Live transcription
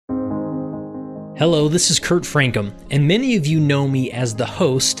Hello, this is Kurt Frankum, and many of you know me as the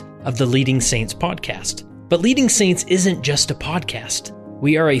host of the Leading Saints podcast. But Leading Saints isn't just a podcast.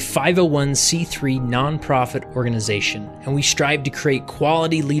 We are a 501c3 nonprofit organization, and we strive to create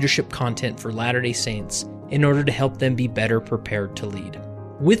quality leadership content for Latter-day Saints in order to help them be better prepared to lead.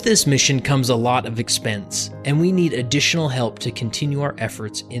 With this mission comes a lot of expense, and we need additional help to continue our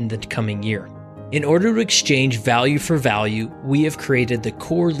efforts in the coming year. In order to exchange value for value, we have created the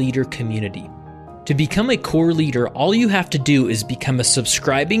Core Leader community. To become a core leader, all you have to do is become a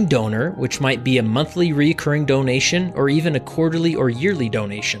subscribing donor, which might be a monthly recurring donation or even a quarterly or yearly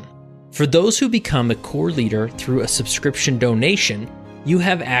donation. For those who become a core leader through a subscription donation, you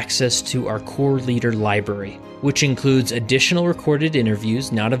have access to our core leader library, which includes additional recorded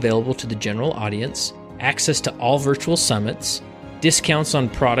interviews not available to the general audience, access to all virtual summits, discounts on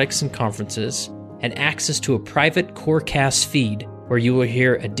products and conferences, and access to a private Corecast feed where you will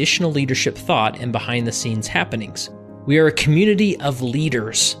hear additional leadership thought and behind-the-scenes happenings. We are a community of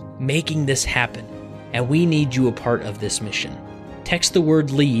leaders making this happen, and we need you a part of this mission. Text the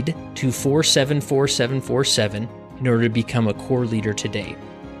word LEAD to 474747 in order to become a core leader today,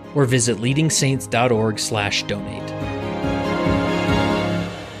 or visit leadingsaints.org/donate.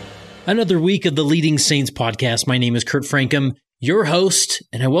 Another week of the Leading Saints podcast. My name is Kurt Frankum, your host,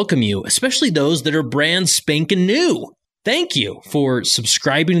 and I welcome you, especially those that are brand spanking new. Thank you for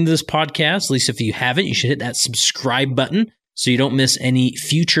subscribing to this podcast. At least if you haven't, you should hit that subscribe button so you don't miss any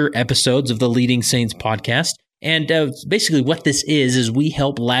future episodes of the Leading Saints podcast. And basically what this is we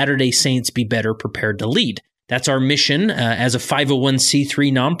help Latter-day Saints be better prepared to lead. That's our mission as a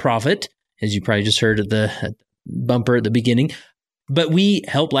 501c3 nonprofit, as you probably just heard at the bumper at the beginning. But we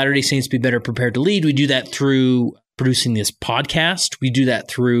help Latter-day Saints be better prepared to lead. We do that through producing this podcast. We do that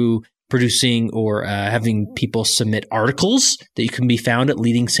through producing or having people submit articles that you can be found at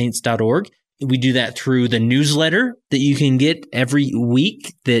leadingsaints.org. We do that through the newsletter that you can get every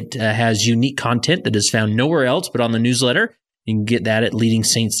week that has unique content that is found nowhere else but on the newsletter. You can get that at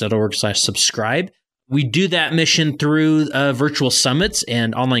leadingsaints.org/subscribe. We do that mission through virtual summits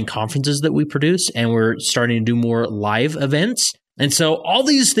and online conferences that we produce, and we're starting to do more live events. And so all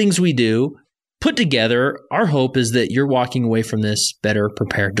these things we do put together, our hope is that you're walking away from this better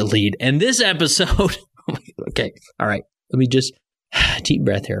prepared to lead. And this episode, okay, all right, let me just deep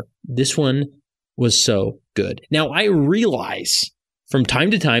breath here. This one was so good. Now, I realize from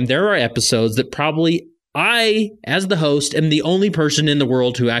time to time, there are episodes that probably I, as the host, am the only person in the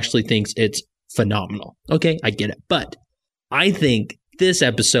world who actually thinks it's phenomenal. Okay, I get it. But I think this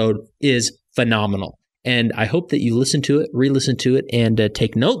episode is phenomenal. And I hope that you listen to it, re-listen to it, and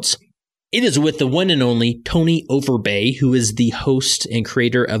take notes. It is with the one and only Tony Overbay, who is the host and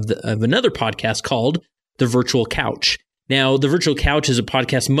creator of another podcast called The Virtual Couch. Now, The Virtual Couch is a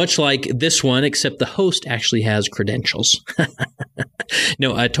podcast much like this one, except the host actually has credentials.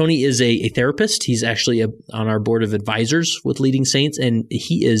 No, Tony is a therapist. He's actually on our board of advisors with Leading Saints, and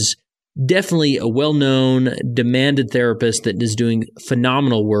he is definitely a well-known, demanded therapist that is doing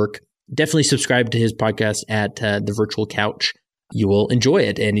phenomenal work. Definitely subscribe to his podcast at The Virtual Couch. You will enjoy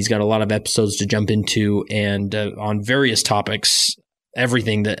it. And he's got a lot of episodes to jump into and on various topics,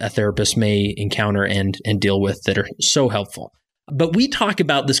 everything that a therapist may encounter and deal with that are so helpful. But we talk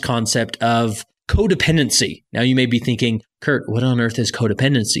about this concept of codependency. Now, you may be thinking, Kurt, what on earth is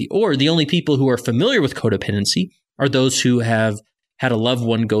codependency? Or the only people who are familiar with codependency are those who have had a loved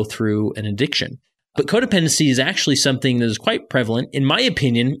one go through an addiction. But codependency is actually something that is quite prevalent, in my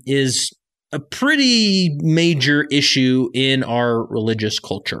opinion, is a pretty major issue in our religious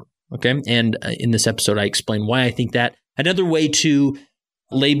culture, okay? And in this episode, I explain why I think that. Another way to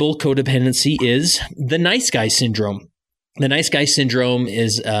label codependency is the nice guy syndrome. The nice guy syndrome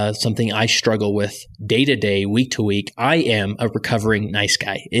is something I struggle with day to day, week to week. I am a recovering nice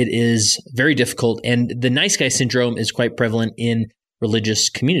guy. It is very difficult, and the nice guy syndrome is quite prevalent in religious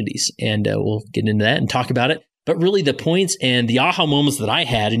communities, and we'll get into that and talk about it. But really the points and the aha moments that I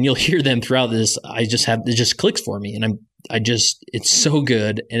had, and you'll hear them throughout this, it just clicks for me. And it's so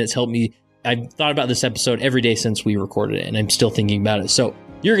good. And it's helped me. I've thought about this episode every day since we recorded it, and I'm still thinking about it. So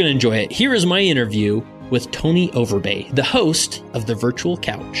you're going to enjoy it. Here is my interview with Tony Overbay, the host of The Virtual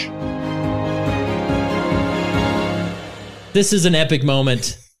Couch. This is an epic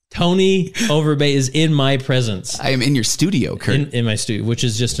moment. Tony Overbay is in my presence. I am in your studio, Kurt. In my studio, which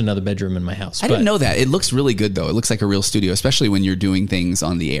is just another bedroom in my house. I didn't know that. It looks really good, though. It looks like a real studio, especially when you're doing things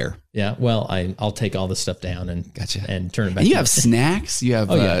on the air. Yeah. Well, I'll take all this stuff down and and turn it back. And you have snacks, you have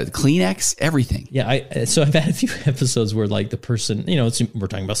Kleenex, everything. Yeah. So I've had a few episodes where like the person, we're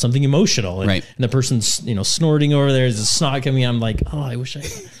talking about something emotional, and the person's, snorting over there, there's a snot coming out. I'm like, oh, I wish I.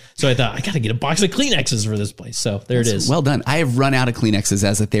 So I thought I got to get a box of Kleenexes for this place. So it is. Well done. I have run out of Kleenexes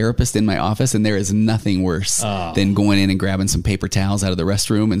as a therapist in my office, and there is nothing worse than going in and grabbing some paper towels out of the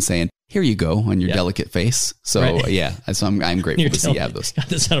restroom and saying, here you go on your delicate face. So so I'm grateful to see you have those. Got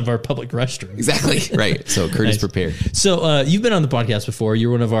this out of our public restroom. Exactly. Right. So Kurt is prepared. So you've been on the podcast before.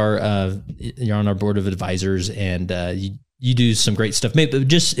 You're one of our, you're on our board of advisors, and you do some great stuff. Maybe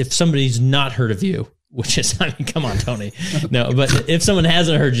just if somebody's not heard of you, which is, come on, Tony. No, but if someone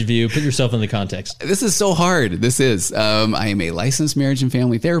hasn't heard of you, put yourself in the context. This is so hard. This is, I am a licensed marriage and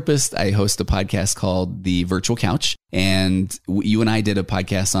family therapist. I host a podcast called The Virtual Couch. And you and I did a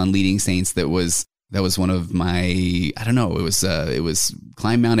podcast on leading saints that was one of my, I don't know, it was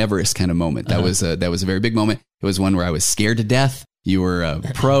climb Mount Everest kind of moment. That was a very big moment. It was one where I was scared to death. You were a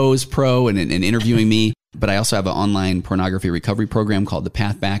pro and interviewing me. But I also have an online pornography recovery program called The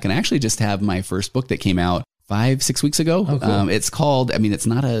Path Back. And I actually just have my first book that came out 5-6 weeks ago. Oh, cool. It's called, I'm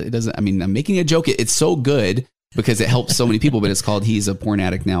making a joke. It's so good because it helps so many people, but it's called He's a Porn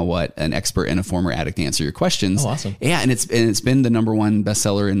Addict Now What? An Expert and a Former Addict to Answer Your Questions. Oh, awesome. Yeah. And it's been the #1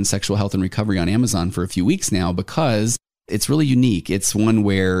 bestseller in sexual health and recovery on Amazon for a few weeks now because it's really unique. It's one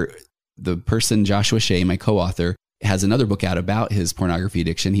where the person, Joshua Shea, my co-author, has another book out about his pornography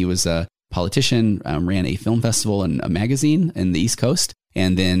addiction. He was a politician, ran a film festival and a magazine in the East Coast,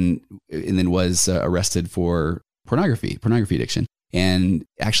 and then was arrested for pornography addiction, and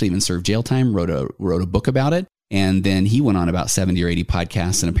actually even served jail time. Wrote a book about it, and then he went on about 70 or 80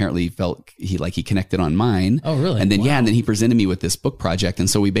 podcasts, and apparently felt he connected on mine. Oh, really? And then and then he presented me with this book project, and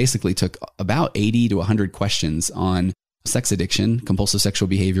so we basically took about 80 to 100 questions on sex addiction, compulsive sexual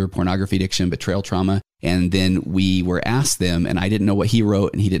behavior, pornography addiction, betrayal trauma. And then we were asked them, and I didn't know what he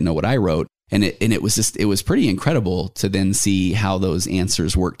wrote and he didn't know what I wrote. And it was pretty incredible to then see how those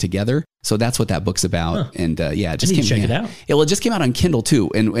answers work together. So that's what that book's about. Huh. And it just came check it out. It just came out on Kindle too.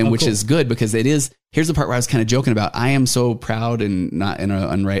 And which is good because here's the part where I was kind of joking about, I am so proud and not in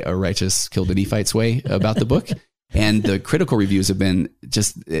a righteous kill the Nephites way about the book. And the critical reviews have been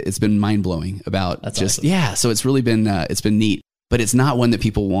it's been mind blowing about That's awesome. So it's really been, it's been neat, but it's not one that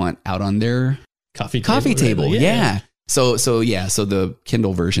people want out on their coffee table. Really? Yeah. So the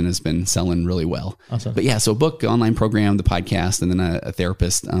Kindle version has been selling really well. Awesome. But so book, online program, the podcast, and then a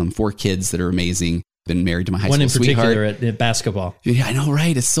therapist, 4 kids that are amazing. Been married to my high school sweetheart. One in particular at basketball. Yeah, I know,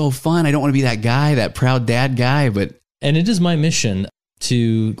 right? It's so fun. I don't want to be that guy, that proud dad guy, and it is my mission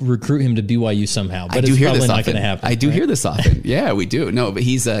to recruit him to BYU somehow, but it's probably not going to happen. I do hear this often. Yeah, we do. No, but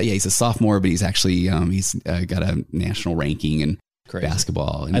he's a sophomore, but he's actually, he's got a national ranking in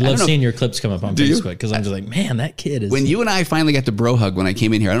basketball. And I love seeing your clips come up on Facebook because I'm just like, man, that kid is. When you and I finally got to bro hug when I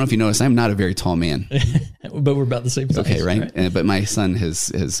came in here, I don't know if you noticed, I'm not a very tall man. But we're about the same size. Okay, right? But my son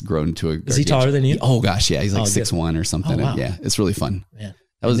has grown to a... Is he taller than you? Oh gosh, yeah. He's like 6'1" or something. Oh, wow. Yeah, it's really fun. Man.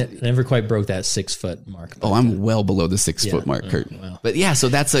 I never quite broke that 6 foot mark. I'm well below the 6 foot mark, Kurt. Wow. But so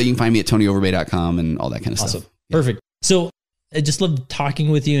that's, you can find me at TonyOverbay.com and all that kind of stuff. Yeah. Perfect. So I just loved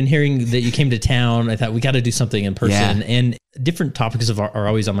talking with you and hearing that you came to town. I thought we got to do something in person, and different topics are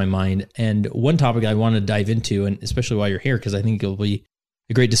always on my mind. And one topic I want to dive into, and especially while you're here, because I think it'll be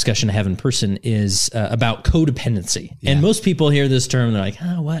a great discussion to have in person, is about codependency. Yeah. And most people hear this term, they're like,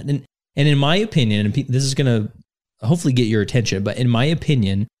 what? And in my opinion, and this is going to hopefully get your attention, but in my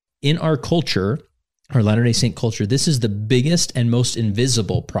opinion, in our culture, our Latter-day Saint culture, this is the biggest and most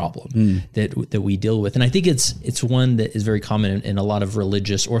invisible problem that we deal with. And I think it's one that is very common in a lot of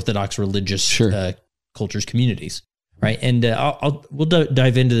Orthodox religious cultures, communities, right? And we'll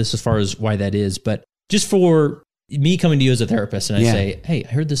dive into this as far as why that is, but just for me coming to you as a therapist and I say, hey,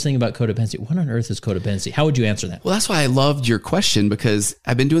 I heard this thing about codependency. What on earth is codependency? How would you answer that? Well, that's why I loved your question, because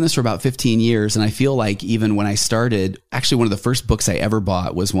I've been doing this for about 15 years. And I feel like even when I started, actually one of the first books I ever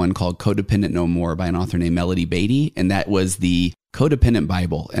bought was one called Codependent No More by an author named Melody Beatty. And that was the Codependent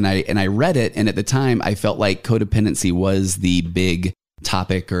Bible. And I read it. And at the time I felt like codependency was the big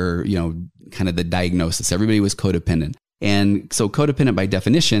topic, or, kind of the diagnosis. Everybody was codependent. And so codependent by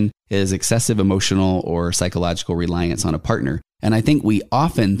definition is excessive emotional or psychological reliance on a partner. And I think we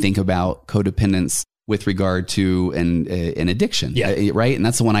often think about codependence with regard to an addiction, right? And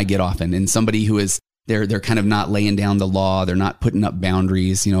that's the one I get often. And somebody who is, they're kind of not laying down the law. They're not putting up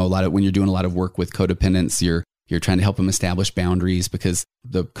boundaries. When you're doing a lot of work with codependence, you're trying to help them establish boundaries, because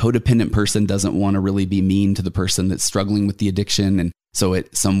the codependent person doesn't want to really be mean to the person that's struggling with the addiction. And so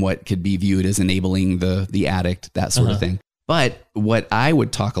it somewhat could be viewed as enabling the addict, that sort of thing. But what I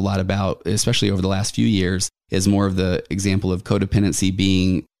would talk a lot about, especially over the last few years, is more of the example of codependency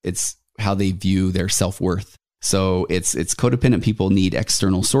being, it's how they view their self-worth. So it's codependent people need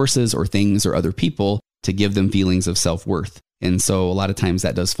external sources or things or other people to give them feelings of self-worth. And so a lot of times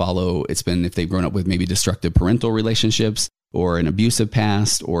that does follow, it's been if they've grown up with maybe destructive parental relationships or an abusive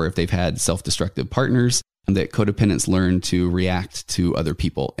past, or if they've had self-destructive partners, that codependents learn to react to other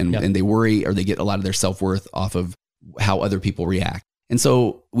people. And they worry, or they get a lot of their self-worth off of how other people react. And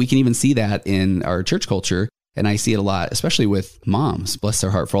so we can even see that in our church culture. And I see it a lot, especially with moms, bless their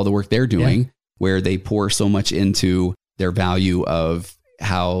heart for all the work they're doing, where they pour so much into their value of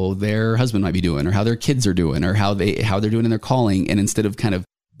how their husband might be doing, or how their kids are doing, or how they're doing in their calling. And instead of kind of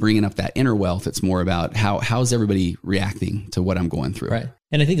bringing up that inner wealth, it's more about how's everybody reacting to what I'm going through. Right.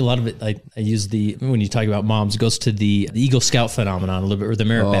 And I think a lot of it, I use when you talk about moms, it goes to the Eagle Scout phenomenon a little bit, or the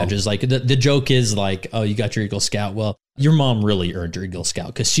merit badges. Like the joke is like, oh, you got your Eagle Scout. Well, your mom really earned your Eagle Scout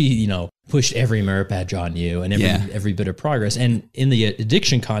because she, pushed every merit badge on you and every bit of progress. And in the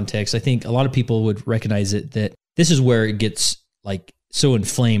addiction context, I think a lot of people would recognize it, that this is where it gets like so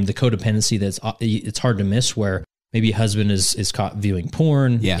inflamed, the codependency, it's hard to miss, where maybe a husband is caught viewing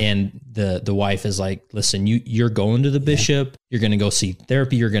porn and the wife is like, listen, you're going to the bishop, you're going to go see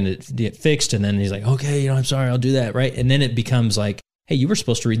therapy, you're going to get fixed. And then he's like, okay, I'm sorry, I'll do that. Right. And then it becomes like, hey, you were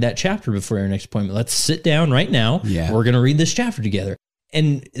supposed to read that chapter before your next appointment. Let's sit down right now. Yeah. We're going to read this chapter together.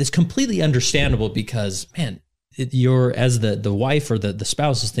 And it's completely understandable because, man, you're, as the wife or the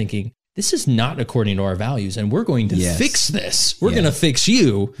spouse is thinking, this is not according to our values, and we're going to fix this. We're going to fix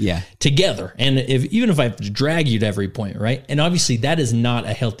you together. And even if I have to drag you to every point, right? And obviously that is not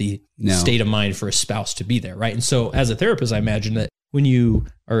a healthy state of mind for a spouse to be there, right? And so as a therapist, I imagine that when you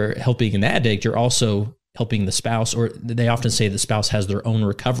are helping an addict, you're also helping the spouse, or they often say the spouse has their own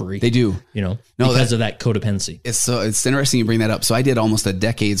recovery. They do, because of that codependency. It's interesting you bring that up. So I did almost a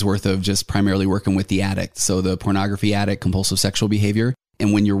decade's worth of just primarily working with the addict. So the pornography addict, compulsive sexual behavior.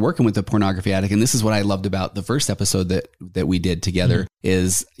 And when you're working with the pornography addict, and this is what I loved about the first episode that we did together,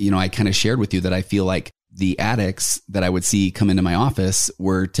 is, I kind of shared with you that I feel like the addicts that I would see come into my office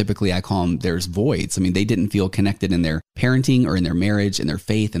were typically, I call them, there's voids. I mean, they didn't feel connected in their parenting or in their marriage, in their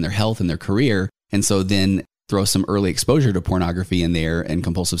faith, in their health, in their career. And so then throw some early exposure to pornography in there and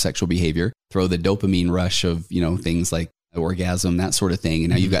compulsive sexual behavior, throw the dopamine rush of, things like orgasm, that sort of thing.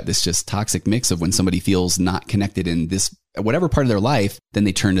 And now you've got this just toxic mix of when somebody feels not connected in this, whatever part of their life, then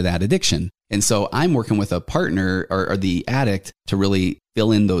they turn to that addiction. And so I'm working with a partner or the addict to really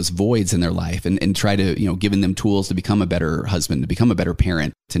fill in those voids in their life and try to, giving them tools to become a better husband, to become a better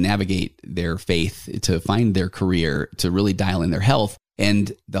parent, to navigate their faith, to find their career, to really dial in their health.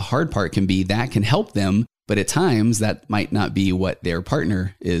 And the hard part can be that can help them, but at times that might not be what their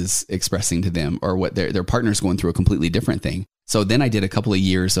partner is expressing to them, or what their partner's going through a completely different thing. So then I did a couple of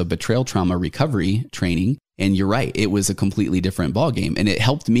years of betrayal trauma recovery training. And you're right, it was a completely different ballgame. And it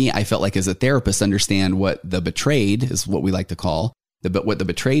helped me, I felt like, as a therapist, understand what the betrayed is, what we like to call, what the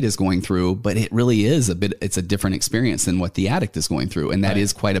betrayed is going through. But it really is it's a different experience than what the addict is going through. And that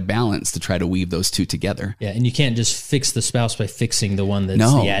is quite a balance to try to weave those two together. Yeah. And you can't just fix the spouse by fixing the one that's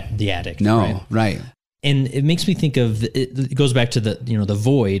the addict. No, right. And it makes me think of, it goes back to the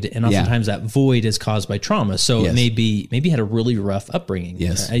void, and oftentimes that void is caused by trauma. So it maybe had a really rough upbringing.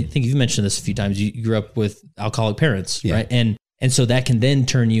 Yes. I think you've mentioned this a few times. You grew up with alcoholic parents, right? And so that can then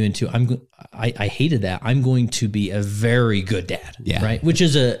turn you into, I hated that. I'm going to be a very good dad, right? Which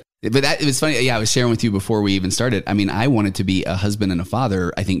is but it was funny. Yeah, I was sharing with you before we even started. I mean, I wanted to be a husband and a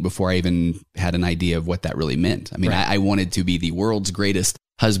father, I think, before I even had an idea of what that really meant. I mean, I wanted to be the world's greatest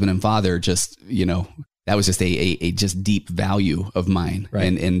husband and father, just, that was just a just deep value of mine.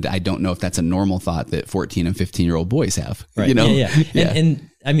 Right. And I don't know if that's a normal thought that 14 and 15-year-old boys have, right. And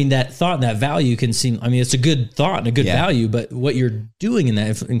I mean, that thought and that value can seem, it's a good thought and a good value, but what you're doing in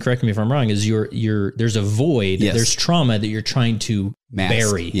that, and correct me if I'm wrong, is there's a void, there's trauma that you're trying to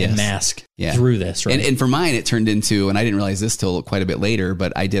bury and mask through this. Right. And for mine, it turned into, and I didn't realize this till quite a bit later,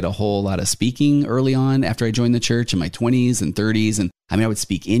 but I did a whole lot of speaking early on after I joined the church in my 20s and 30s. And I would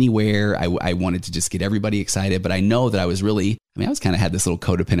speak anywhere. I wanted to just get everybody excited, but I know that I was really, I was kind of had this little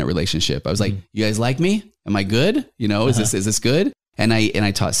codependent relationship. I was like, you guys like me? Am I good? Is this good? And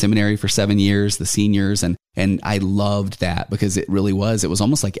I taught seminary for 7 years, the seniors, and I loved that because it was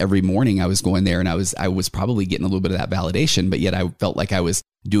almost like every morning I was going there and I was probably getting a little bit of that validation, but yet I felt like I was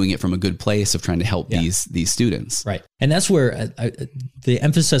doing it from a good place of trying to help these students. Right. And that's where the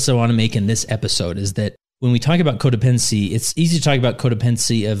emphasis I want to make in this episode is that when we talk about codependency, it's easy to talk about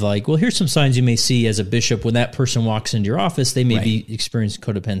codependency of like, well, here's some signs you may see as a bishop. When that person walks into your office, they may be experiencing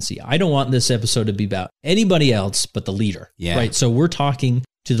codependency. I don't want this episode to be about anybody else but the leader, right? So we're talking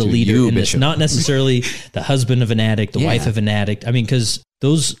to the leader in this, not necessarily the husband of an addict, the wife of an addict. I mean, because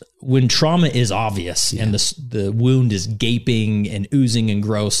when trauma is obvious and the wound is gaping and oozing and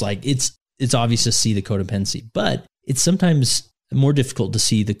gross, like it's obvious to see the codependency, but it's sometimes more difficult to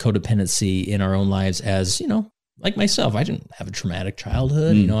see the codependency in our own lives as, like myself, I didn't have a traumatic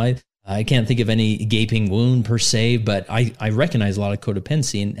childhood. I can't think of any gaping wound per se, but I recognize a lot of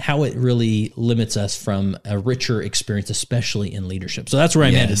codependency and how it really limits us from a richer experience, especially in leadership. So that's where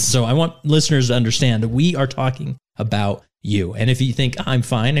I'm headed. So I want listeners to understand that we are talking about you. And if you think I'm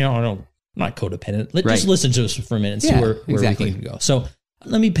fine, I'm not codependent, just listen to us for a minute and see where we can go. So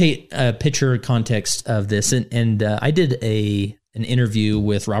let me paint a picture context of this. And I did an interview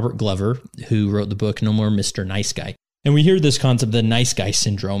with Robert Glover, who wrote the book, No More Mr. Nice Guy. And we hear this concept, the nice guy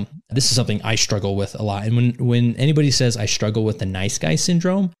syndrome. This is something I struggle with a lot. And when anybody says I struggle with the nice guy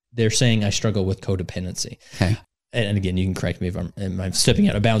syndrome, they're saying I struggle with codependency. Okay. And again, you can correct me if I'm stepping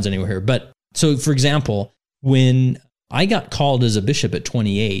out of bounds anywhere here. But so, for example, when I got called as a bishop at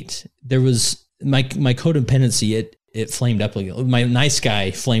 28, there was my codependency, it flamed up a little. My nice guy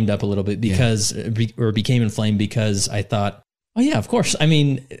flamed up a little bit or became inflamed because I thought, oh yeah, of course. I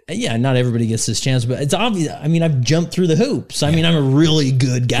mean, not everybody gets this chance, but it's obvious. I mean, I've jumped through the hoops. I mean, I'm a really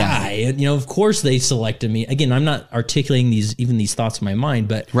good guy. And, of course they selected me. Again, I'm not articulating these thoughts in my mind,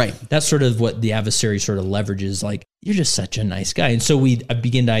 but that's sort of what the adversary sort of leverages. Like, you're just such a nice guy. And so I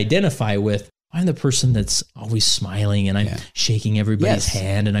begin to identify with, I'm the person that's always smiling and I'm shaking everybody's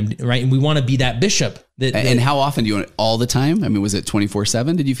hand and I'm right. And we want to be that bishop. And how often do you want it? All the time? I mean, was it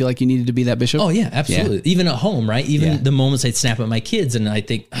 24/7? Did you feel like you needed to be that bishop? Oh yeah, absolutely. Yeah. Even at home, right? Even the moments I'd snap at my kids and I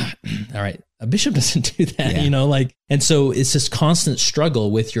think, all right, a bishop doesn't do that, and so it's this constant struggle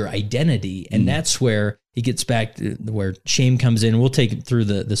with your identity. And that's where it gets back to where shame comes in. We'll take it through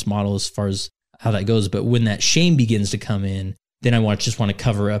this model as far as how that goes. But when that shame begins to come in, then I just want to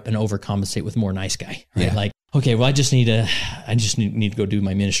cover up and overcompensate with more nice guy, right? Yeah. Like, okay, well, I just need to go do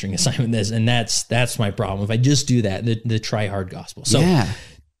my ministering assignment. And that's my problem. If I just do that, the try hard gospel. So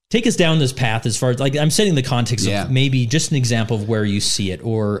take us down this path as far as like, I'm setting the context of maybe just an example of where you see it,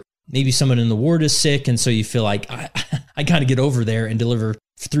 or maybe someone in the ward is sick. And so you feel like I got to get over there and deliver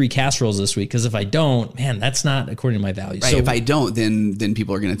 3 casseroles this week. Because if I don't, man, that's not according to my values. Right. So if I don't, then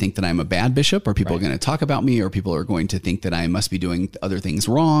people are going to think that I'm a bad bishop, or people are going to talk about me, or people are going to think that I must be doing other things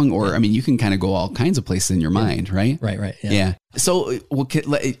wrong. Or, I mean, you can kind of go all kinds of places in your mind, right? Right. Yeah. So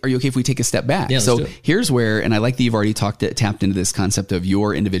are you okay if we take a step back? Yeah, so here's where, and I like that you've already tapped into this concept of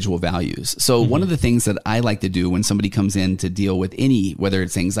your individual values. So one of the things that I like to do when somebody comes in to deal with whether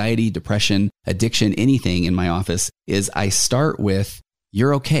it's anxiety, depression, addiction, anything in my office, is I start with,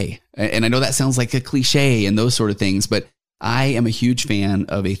 you're okay. And I know that sounds like a cliche and those sort of things, but I am a huge fan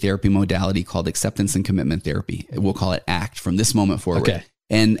of a therapy modality called acceptance and commitment therapy. We'll call it ACT from this moment forward. Okay.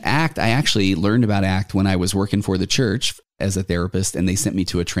 And ACT, I actually learned about ACT when I was working for the church as a therapist, and they sent me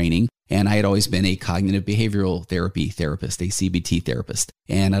to a training. And I had always been a cognitive behavioral therapy therapist, a CBT therapist.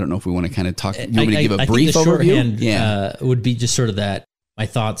 And I don't know if we want to kind of talk, you want me to give a brief overview? Would be just sort of that. My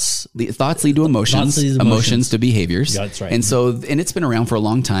thoughts lead to emotions, emotions to behaviors. Yeah, that's right. And so, and it's been around for a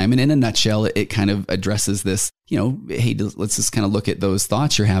long time. And in a nutshell, it kind of addresses this, hey, let's just kind of look at those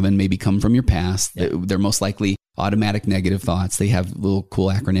thoughts you're having, maybe come from your past. Yeah. They're most likely automatic negative thoughts. They have little cool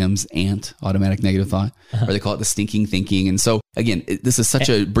acronyms, ANT, automatic negative thought, or they call it the stinking thinking. And so again, this is such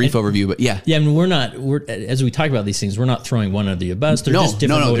a brief overview, but yeah. Yeah. I mean, as we talk about these things, we're not throwing one under the bus. They're just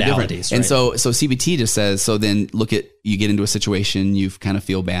different modalities. Right? And so CBT just says, so then you get into a situation, you kind of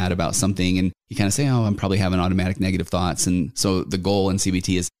feel bad about something and you kind of say, oh, I'm probably having automatic negative thoughts. And so the goal in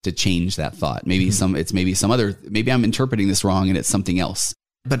CBT is to change that thought. Maybe maybe I'm interpreting this wrong and it's something else.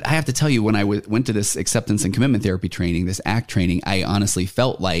 But I have to tell you, when I went to this acceptance and commitment therapy training, this ACT training, I honestly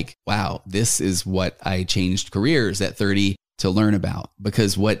felt like, wow, this is what I changed careers at 30 to learn about.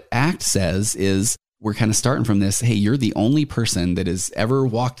 Because what ACT says is, we're kind of starting from this, hey, you're the only person that has ever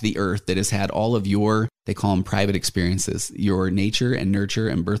walked the earth that has had all of your, they call them private experiences, your nature and nurture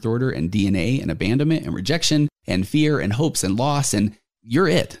and birth order and DNA and abandonment and rejection and fear and hopes and loss. And you're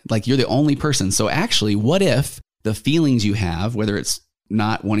it. Like, you're the only person. So actually, what if the feelings you have, whether it's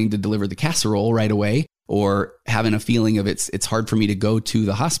not wanting to deliver the casserole right away, or having a feeling of it's hard for me to go to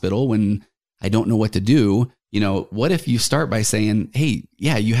the hospital when I don't know what to do. what if you start by saying, hey,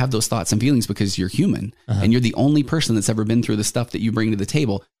 yeah, you have those thoughts and feelings because you're human and you're the only person that's ever been through the stuff that you bring to the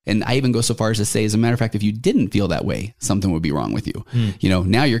table. And I even go so far as to say, as a matter of fact, if you didn't feel that way, something would be wrong with you.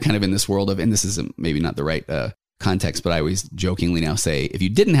 Now you're kind of in this world of, and this is maybe not the right context, but I always jokingly now say, if you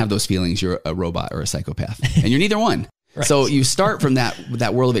didn't have those feelings, you're a robot or a psychopath, and you're neither one. Right. So you start from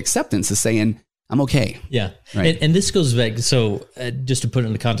that world of acceptance as saying, I'm okay. Yeah. Right. And this goes back. So just to put it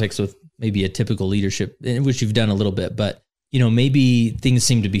in the context with maybe a typical leadership, which you've done a little bit, but maybe things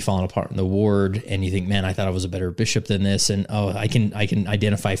seem to be falling apart in the ward and you think, man, I thought I was a better bishop than this. And I can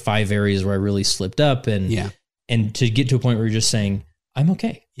identify 5 areas where I really slipped up. And to get to a point where you're just saying, I'm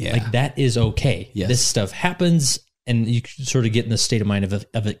okay. Yeah. Like that is okay. Yes. This stuff happens. And you sort of get in the state of mind of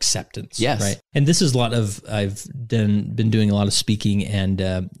acceptance. Yes. Right. And this is I've been doing a lot of speaking, and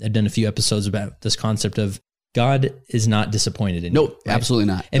I've done a few episodes about this concept of God is not disappointed in you. Nope, right? Absolutely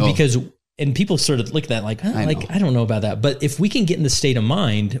not. And because people sort of look at that like, I don't know about that. But if we can get in the state of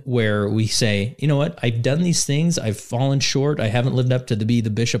mind where we say, you know what, I've done these things, I've fallen short, I haven't lived up to be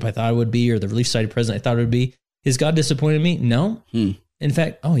the bishop I thought I would be, or the Relief Society president I thought I would be. Is God disappointed in me? No. In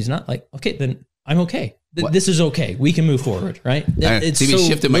fact, he's not. Like, okay, then I'm okay. This is okay. We can move forward, right? It's so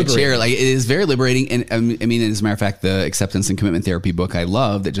shifted my chair. Like, it is very liberating. And I mean, as a matter of fact, the Acceptance and Commitment Therapy book I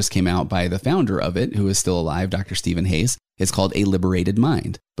love that just came out by the founder of it, who is still alive, Dr. Stephen Hayes, it's called A Liberated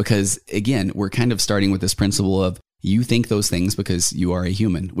Mind. Because again, we're kind of starting with this principle of you think those things because you are a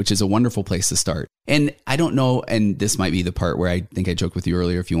human, which is a wonderful place to start. And I don't know, and this might be the part where I think I joked with you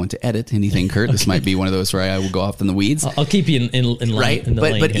earlier, if you want to edit anything, Kurt, okay. This might be one of those where I will go off in the weeds. I'll keep you in line. Right. In the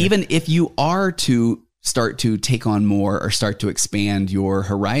lane but here. Even if you are to start to take on more or start to expand your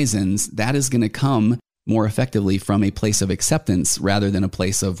horizons, that is going to come more effectively from a place of acceptance rather than a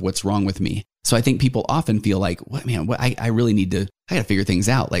place of what's wrong with me. So I think people often feel like, I really need to, I got to figure things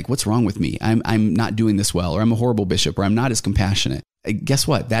out. Like, what's wrong with me? I'm not doing this well, or I'm a horrible bishop, or I'm not as compassionate. Guess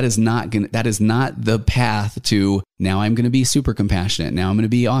what? That is not the path to now I'm going to be super compassionate. Now I'm going to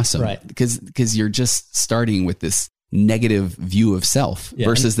be awesome. Right. Because you're just starting with this negative view of self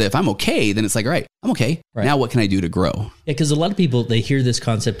versus that if I'm okay, then it's like, all right, I'm okay. Right. Now what can I do to grow? Yeah. Because a lot of people, they hear this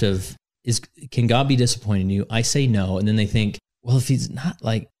concept of can God be disappointed in you? I say no. And then they think, well, if he's not,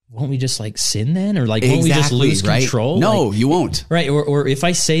 like, won't we just like sin then? Or like, won't we just lose control? No, like, you won't. Right. Or if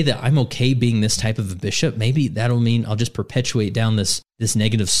I say that I'm okay being this type of a bishop, maybe that'll mean I'll just perpetuate down this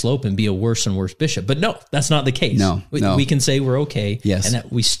negative slope and be a worse and worse bishop. But no, that's not the case. No. We can say we're okay. Yes. And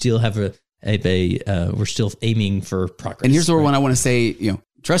that we still have we're still aiming for progress. And here's the one I want to say,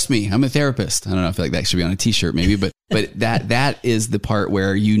 trust me, I'm a therapist. I don't know, I feel like that should be on a t-shirt maybe, but that is the part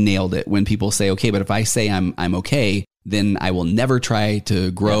where you nailed it. When people say, okay, but if I say I'm okay, then I will never try to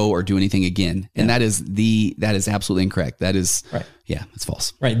grow or do anything again. And that is absolutely incorrect. That is, right. Yeah, it's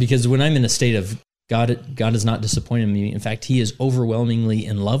false. Right. Because when I'm in a state of God is not disappointed in me. In fact, he is overwhelmingly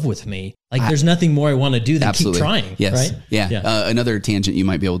in love with me. Like there's nothing more I want to do than keep trying. Yes. Right? Yeah. Another tangent you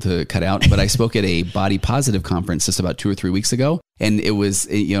might be able to cut out, but I spoke at a body positive conference just about 2 or 3 weeks ago. And it was,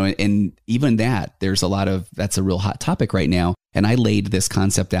 and even that's a real hot topic right now. And I laid this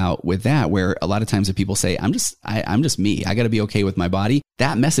concept out with that, where a lot of times if people say, I'm just me, I got to be okay with my body.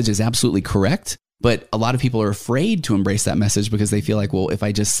 That message is absolutely correct. But a lot of people are afraid to embrace that message because they feel like, well, if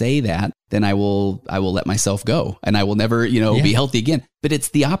I just say that, then I will let myself go and I will never, be healthy again. But it's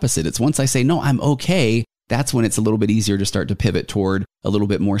the opposite. It's once I say, no, I'm okay. That's when it's a little bit easier to start to pivot toward a little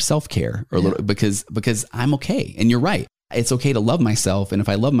bit more self-care or because I'm okay. And you're right. It's okay to love myself. And if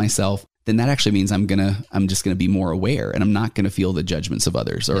I love myself, then that actually means I'm just going to be more aware and I'm not going to feel the judgments of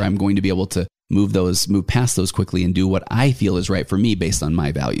others, or I'm going to be able to move past those quickly and do what I feel is right for me based on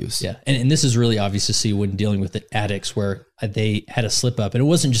my values. Yeah. And this is really obvious to see when dealing with the addicts where they had a slip up, and it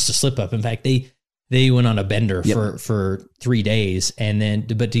wasn't just a slip up. In fact, they went on a bender for 3 days,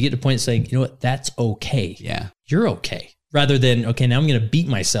 but to get to the point of saying, you know what, that's okay. Yeah. You're okay. Rather than, okay, now I'm going to beat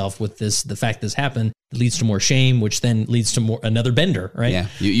myself with the fact this happened. It leads to more shame, which then leads to another bender, right? Yeah.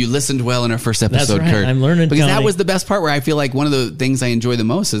 You listened well in our first episode, That's right. Kurt. I'm learning. Because that was the best part, where I feel like one of the things I enjoy the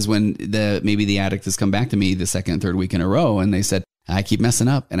most is when maybe the addict has come back to me the second and third week in a row and they said, I keep messing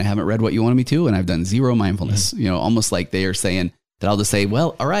up and I haven't read what you wanted me to, and I've done zero mindfulness, almost like they are saying that I'll just say,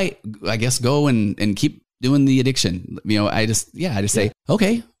 well, all right, I guess go and keep doing the addiction. I just say,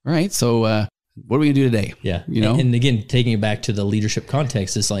 okay, all right. So, what are we gonna do today? Yeah. And again, taking it back to the leadership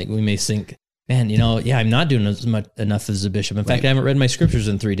context, it's like we may think, man, I'm not doing enough as a bishop. In fact, I haven't read my scriptures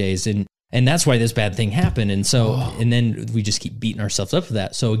in 3 days. And that's why this bad thing happened. And so, and then we just keep beating ourselves up for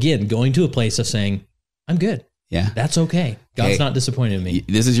that. So again, going to a place of saying, I'm good. Yeah. That's okay. God's not disappointed in me.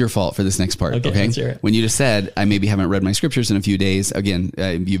 This is your fault for this next part. Okay. Let's hear it. When you just said, I maybe haven't read my scriptures in a few days. Again,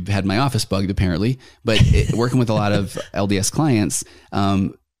 you've had my office bugged apparently, but working with a lot of LDS clients,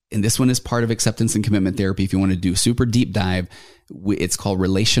 and this one is part of acceptance and commitment therapy. If you want to do super deep dive, it's called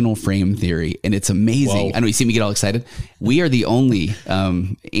relational frame theory, and it's amazing. Whoa. I know you see me get all excited. We are the only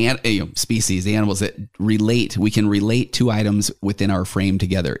species, animals that relate. We can relate two items within our frame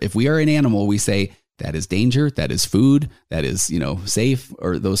together. If we are an animal, we say that is danger, that is food, that is safe,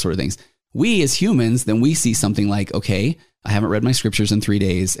 or those sort of things. We as humans, then we see something like, okay, I haven't read my scriptures in 3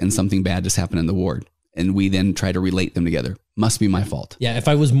 days, and something bad just happened in the ward. And we then try to relate them together. Must be my fault. Yeah, if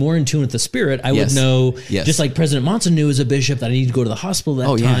I was more in tune with the Spirit, I would know, just like President Monson knew as a bishop, that I needed to go to the hospital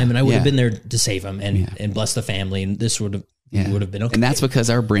that time, and I would have been there to save him and bless the family, and this would have been okay. And that's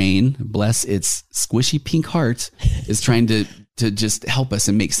because our brain, bless its squishy pink heart, is trying to just help us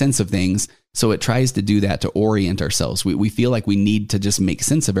and make sense of things. So it tries to do that to orient ourselves. We feel like we need to just make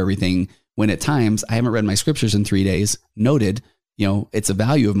sense of everything, when at times, I haven't read my scriptures in 3 days, noted. It's a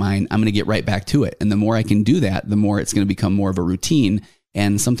value of mine. I'm going to get right back to it. And the more I can do that, the more it's going to become more of a routine.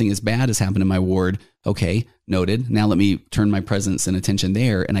 And something as bad has happened in my ward. Okay, noted. Now let me turn my presence and attention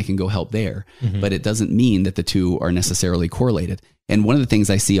there, and I can go help there. Mm-hmm. But it doesn't mean that the two are necessarily correlated. And one of the things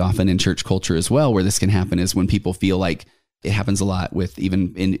I see often in church culture as well, where this can happen, is when people feel like, it happens a lot with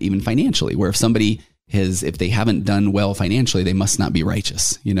even financially, where if they haven't done well financially, they must not be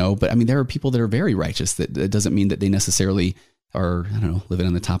righteous, But I mean, there are people that are very righteous. That doesn't mean that they necessarily are, living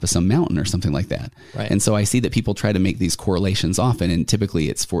on the top of some mountain or something like that. Right. And so I see that people try to make these correlations often, and typically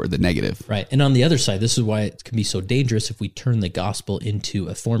it's for the negative. Right. And on the other side, this is why it can be so dangerous if we turn the gospel into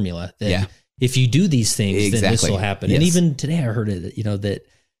a formula that if you do these things, then this will happen. Yes. And even today I heard it, that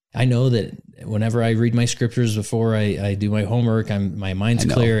I know that whenever I read my scriptures before I do my homework, my mind's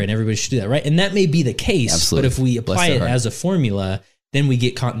clear, and everybody should do that. Right. And that may be the case, Absolutely. But if we apply it as a formula, then we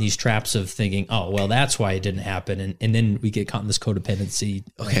get caught in these traps of thinking, oh, well, that's why it didn't happen. And then we get caught in this codependency.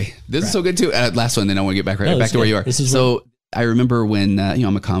 Okay. This is so good too. Last one, then I want to get back to where you are. I remember when,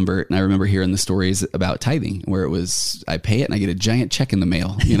 I'm a convert, and I remember hearing the stories about tithing, where it was, I pay it and I get a giant check in the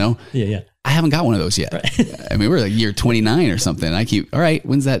mail, Yeah. I haven't got one of those yet. Right. I mean, we're like year 29 or something. I keep, all right,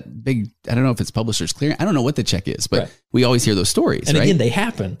 when's that big, I don't know if it's Publishers Clearing. I don't know what the check is, but we always hear those stories. And again, they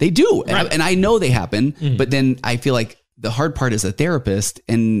happen. They do. Right. And I know they happen, but then I feel like the hard part as a therapist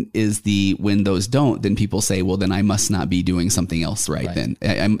when those don't, then people say, well, then I must not be doing something else right.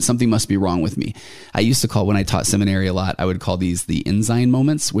 Then something must be wrong with me. I used to call, when I taught seminary a lot, I would call these the ensign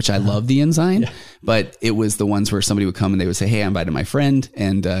moments, which I love the ensign, but it was the ones where somebody would come and they would say, hey, I invited my friend.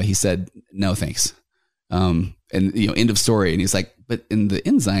 And he said, no, thanks. And end of story. And he's like, but in the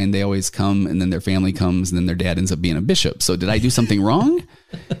ensign, they always come, and then their family comes, and then their dad ends up being a bishop. So did I do something wrong?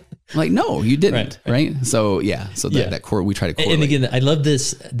 I'm like, no, you didn't. Right. So that core, we try to correlate. And again, I love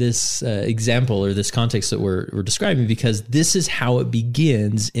this example or this context that we're describing, because this is how it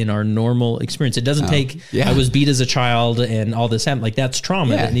begins in our normal experience. It doesn't take, I was beat as a child and all this happened. Like, that's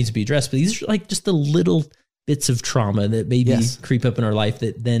trauma that needs to be addressed. But these are like just the little bits of trauma that maybe creep up in our life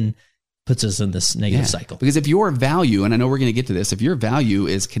that then puts us in this negative cycle. Because if your value, and I know we're going to get to this, if your value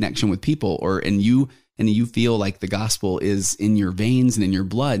is connection with people, and you feel like the gospel is in your veins and in your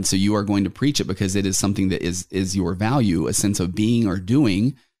blood, so you are going to preach it because it is something that is your value, a sense of being or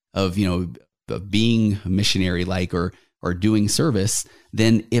doing, of being missionary like or doing service,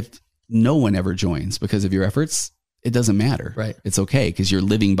 then if no one ever joins because of your efforts, it doesn't matter. Right. It's okay, because you're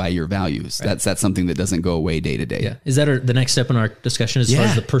living by your values. Right. That's something that doesn't go away day to day. Yeah. Is that the next step in our discussion as far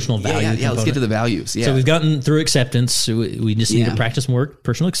as the personal value? Yeah. Let's get to the values. Yeah. So we've gotten through acceptance. So we just need to practice more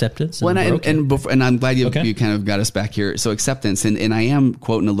personal acceptance. And I'm glad you kind of got us back here. So acceptance, and I am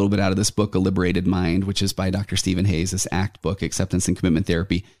quoting a little bit out of this book, A Liberated Mind, which is by Dr. Stephen Hayes, this ACT book, Acceptance and Commitment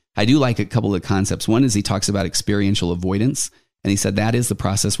Therapy. I do like a couple of concepts. One is he talks about experiential avoidance. And he said that is the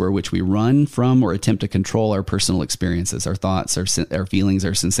process which we run from or attempt to control our personal experiences, our thoughts, our feelings,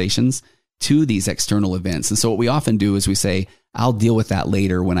 our sensations to these external events. And so what we often do is we say, I'll deal with that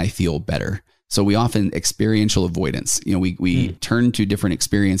later when I feel better. So we often experiential avoidance. We turn to different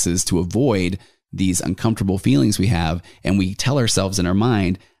experiences to avoid these uncomfortable feelings we have. And we tell ourselves in our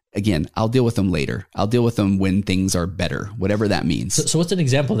mind, again, I'll deal with them later. I'll deal with them when things are better, whatever that means. So what's an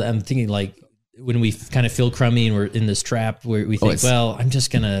example that I'm thinking, like, when we kind of feel crummy and we're in this trap where we think, I'm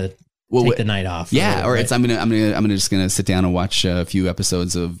just going to take the night off. Yeah. Or it's, I'm just going to sit down and watch a few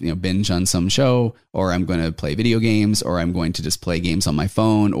episodes of, binge on some show, or I'm going to play video games, or I'm going to just play games on my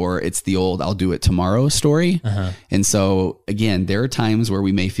phone, or it's the old, I'll do it tomorrow story. And so again, there are times where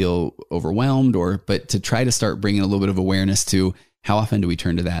we may feel overwhelmed, but to try to start bringing a little bit of awareness to how often do we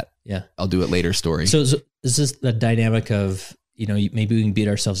turn to that? Yeah. I'll do it later story. So is this the dynamic of, maybe we can beat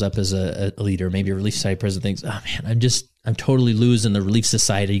ourselves up as a leader, maybe a Relief Society president thinks, oh man, I'm totally losing the Relief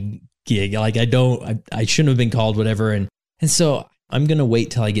Society gig. Like I shouldn't have been called whatever. And so I'm going to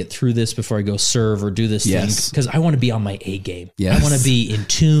wait till I get through this before I go serve or do this thing, because I want to be on my A game. Yes. I want to be in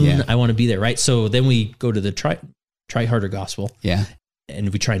tune. Yeah. I want to be there. Right. So then we go to the try harder gospel. Yeah.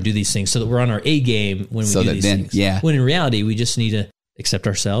 And we try and do these things so that we're on our A game when we do these things. Yeah. When in reality, we just need to accept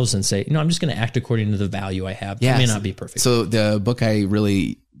ourselves and say, I'm just going to act according to the value I have. Yeah. It may not be perfect. So the book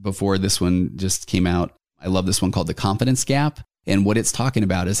before this one just came out, I love this one called The Confidence Gap. And what it's talking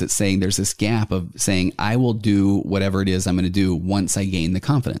about is it's saying there's this gap of saying, I will do whatever it is I'm going to do once I gain the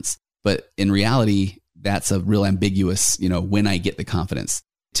confidence. But in reality, that's a real ambiguous, when I get the confidence.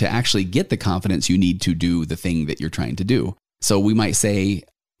 To actually get the confidence, you need to do the thing that you're trying to do. So we might say,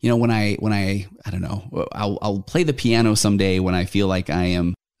 when I don't know, I'll play the piano someday when I feel like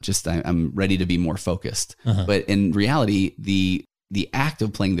I'm ready to be more focused. Uh-huh. But in reality, the act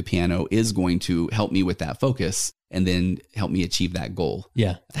of playing the piano is going to help me with that focus and then help me achieve that goal.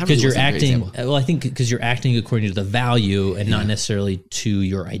 Yeah. Because you're acting, I think because you're acting according to the value and not necessarily to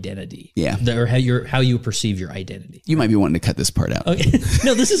your identity. Yeah. Or how you perceive your identity. You might be wanting to cut this part out. Okay.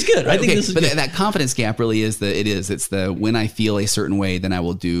 No, this is good. I think this is good. But that confidence gap really is it's the, when I feel a certain way, then I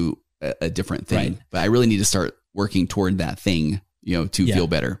will do a different thing. Right. But I really need to start working toward that thing, to feel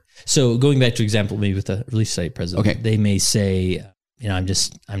better. So going back to example, maybe with the Relief Society president, they may say, I'm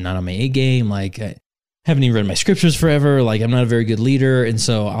not on my A game. Like I haven't even read my scriptures forever. Like I'm not a very good leader. And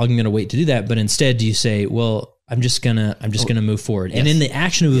so I'm going to wait to do that. But instead you say, well, I'm just going to move forward. Yes. And in the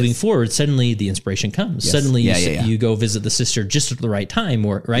action of moving forward, suddenly the inspiration comes. Yes. Suddenly you go visit the sister just at the right time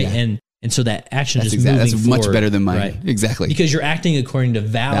right. Yeah. And so that action moving forward. That's much better than mine. Right? Exactly. Because you're acting according to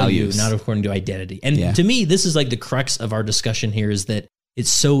values, not according to identity. And to me, this is like the crux of our discussion here is that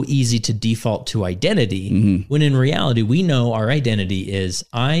it's so easy to default to identity when in reality, we know our identity is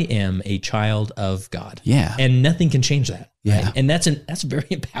I am a child of God. Yeah. And nothing can change that. Yeah. Right? And that's very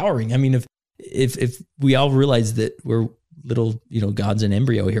empowering. I mean, if we all realize that we're little, God's in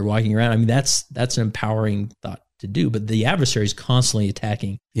embryo here walking around, I mean, that's an empowering thought to do, but the adversary is constantly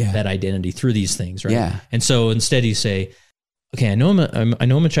attacking that identity through these things. Right. Yeah. And so instead you say, okay, I know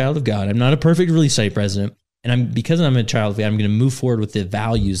I'm a child of God. I'm not a perfect Relief Society president. And because I'm a child of God, I'm going to move forward with the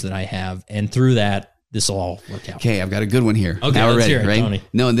values that I have. And through that, this will all work out. Okay, I've got a good one here. Okay, now we're ready, right? Tony.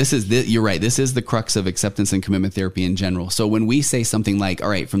 No, and you're right. This is the crux of acceptance and commitment therapy in general. So when we say something like, all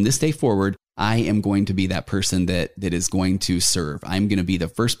right, from this day forward, I am going to be that person that is going to serve. I'm going to be the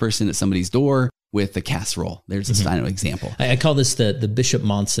first person at somebody's door with the casserole. There's a final example. I call this the Bishop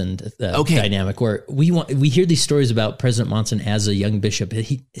Monson dynamic, where we hear these stories about President Monson as a young bishop.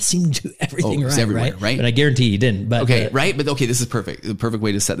 He seemed to do everything right? But I guarantee he didn't. But this is perfect. The perfect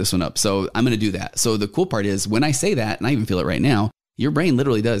way to set this one up. So I'm going to do that. So the cool part is when I say that, and I even feel it right now, your brain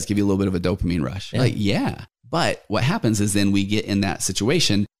literally does give you a little bit of a dopamine rush. Yeah. But what happens is then we get in that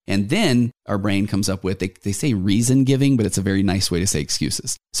situation and then our brain comes up with, they say reason giving, but it's a very nice way to say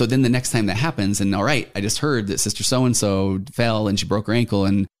excuses. So then the next time that happens and all right, I just heard that Sister So-and-so fell and she broke her ankle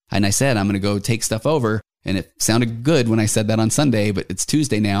and I said, I'm going to go take stuff over. And it sounded good when I said that on Sunday, but it's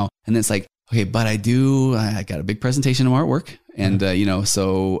Tuesday now. And then it's like, okay, but I got a big presentation tomorrow at work. And,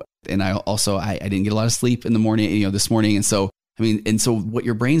 and I didn't get a lot of sleep in the morning, this morning. And so, and so what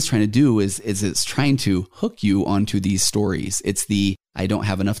your brain's trying to do is it's trying to hook you onto these stories. It's the, I don't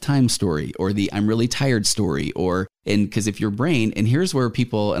have enough time story or the I'm really tired story because if your brain, and here's where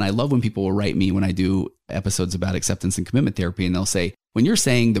people, and I love when people will write me when I do episodes about acceptance and commitment therapy, and they'll say, when you're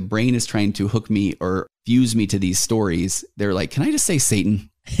saying the brain is trying to hook me or fuse me to these stories, they're like, can I just say Satan?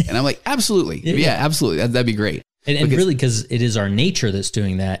 And I'm like, absolutely. Yeah, absolutely. That'd be great. And really, because it is our nature that's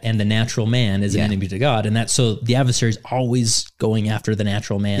doing that, and the natural man is an enemy to God, and so the adversary is always going after the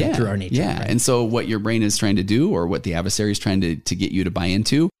natural man through our nature. Yeah, right? And so what your brain is trying to do, or what the adversary is trying to get you to buy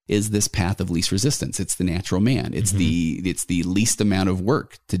into, is this path of least resistance. It's the natural man. It's the least amount of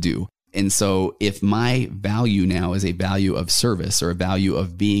work to do. And so if my value now is a value of service or a value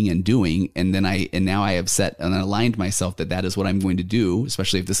of being and doing, and now I have set and aligned myself that is what I'm going to do,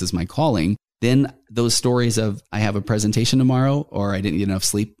 especially if this is my calling, then those stories of I have a presentation tomorrow or I didn't get enough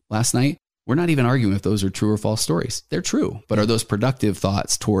sleep last night, we're not even arguing if those are true or false stories. They're true, but are those productive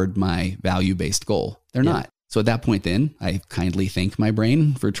thoughts toward my value-based goal? They're not. So at that point then, I kindly thank my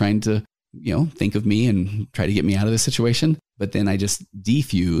brain for trying to, think of me and try to get me out of this situation. But then I just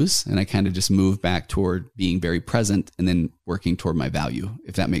defuse and I kind of just move back toward being very present and then working toward my value,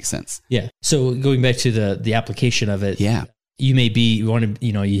 if that makes sense. Yeah. So going back to the application of it. Yeah.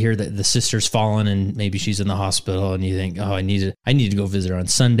 you hear that the sister's fallen and maybe she's in the hospital and you think, oh, I need to go visit her on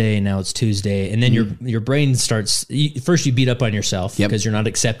Sunday, and now it's Tuesday. And then your brain starts, first you beat up on yourself because you're not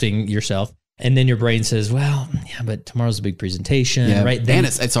accepting yourself. And then your brain says, well, yeah, but tomorrow's a big presentation, right? Then, and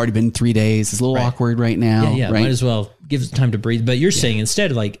it's already been 3 days. It's a little awkward right now. Yeah, right? Might as well give it time to breathe. But you're saying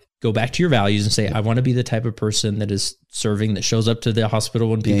instead, like, go back to your values and say, I want to be the type of person that is serving, that shows up to the hospital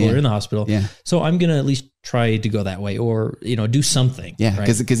when people are in the hospital. Yeah. So I'm going to at least try to go that way, or, do something. Yeah.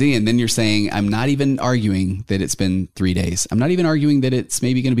 Because Ian, then you're saying, I'm not even arguing that it's been 3 days. I'm not even arguing that it's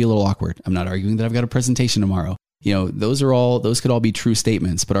maybe going to be a little awkward. I'm not arguing that I've got a presentation tomorrow. Those could all be true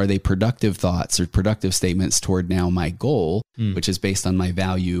statements, but are they productive thoughts or productive statements toward now my goal, which is based on my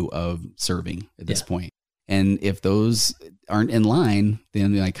value of serving at this point? And if those aren't in line,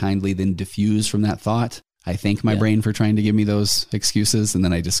 then I kindly then diffuse from that thought. I thank my brain for trying to give me those excuses. And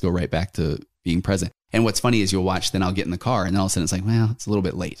then I just go right back to being present. And what's funny is you'll watch, then I'll get in the car and all of a sudden it's like, well, it's a little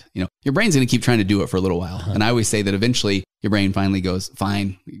bit late. Your brain's going to keep trying to do it for a little while. And I always say that eventually your brain finally goes,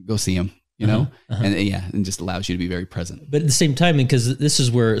 fine, go see him, and just allows you to be very present. But at the same time, because this is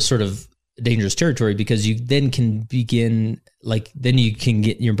where it's sort of dangerous territory, because you then can begin, like, then you can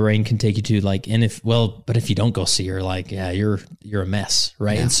get, your brain can take you to like, but if you don't go see her, like, yeah, you're a mess.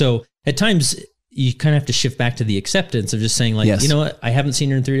 Right. Yeah. And so at times you kind of have to shift back to the acceptance of just saying like, you know what, I haven't seen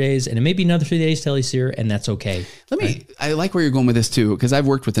her in 3 days and it may be another 3 days till I see her, and that's okay. I like where you're going with this too, because I've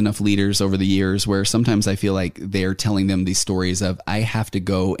worked with enough leaders over the years where sometimes I feel like they're telling them these stories of, I have to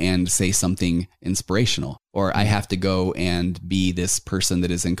go and say something inspirational, or I have to go and be this person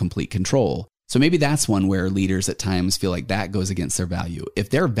that is in complete control. So maybe that's one where leaders at times feel like that goes against their value. If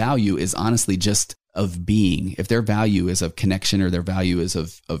their value is honestly just of being, if their value is of connection or their value is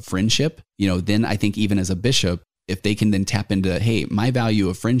of friendship, then I think even as a bishop, if they can then tap into, hey, my value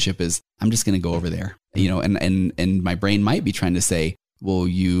of friendship is, I'm just going to go over there, and my brain might be trying to say, well,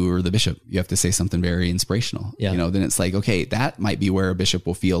 you are the bishop, you have to say something very inspirational. Then it's like, okay, that might be where a bishop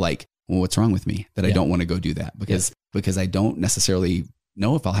will feel like, well, what's wrong with me that I don't want to go do that because I don't necessarily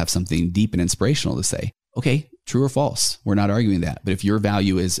know if I'll have something deep and inspirational to say. Okay, true or false? We're not arguing that. But if your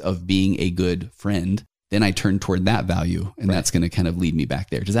value is of being a good friend, then I turn toward that value, and that's going to kind of lead me back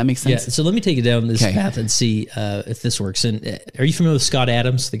there. Does that make sense? Yeah. So let me take you down this path and see if this works. And are you familiar with Scott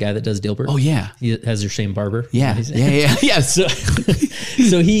Adams, the guy that does Dilbert? Oh yeah, he has their same barber. Yeah. So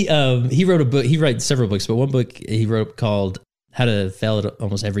he wrote a book. He writes several books, but one book he wrote called "How to Fail at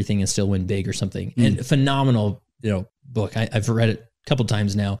Almost Everything and Still Win Big" or something. And a phenomenal, book. I've read it a couple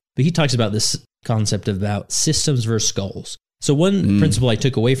times now. But he talks about this concept about systems versus goals. So one principle I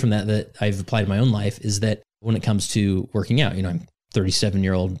took away from that I've applied in my own life is that when it comes to working out, I'm a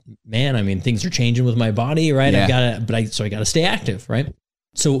 37-year-old man. I mean, things are changing with my body, right? Yeah. I got to stay active, right?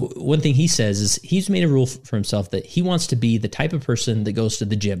 So one thing he says is he's made a rule for himself that he wants to be the type of person that goes to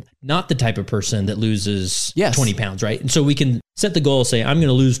the gym, not the type of person that loses 20 pounds, right? And so we can set the goal, say, I'm going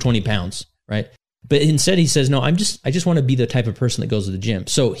to lose 20 pounds, right? But instead he says, no, I just want to be the type of person that goes to the gym.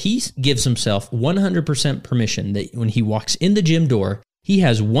 So he gives himself 100% permission that when he walks in the gym door, he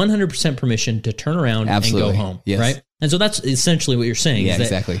has 100% permission to turn around and go home, right? And so that's essentially what you're saying. Yeah, is that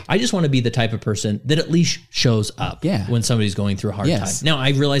exactly. I just want to be the type of person that at least shows up when somebody's going through a hard time. Now,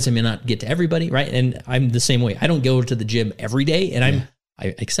 I realize I may not get to everybody, right? And I'm the same way. I don't go to the gym every day, and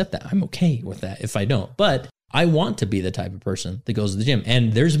I accept that. I'm okay with that if I don't. But I want to be the type of person that goes to the gym.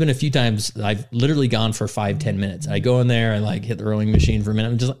 And there's been a few times that I've literally gone for 5-10 minutes. I go in there, I like hit the rowing machine for a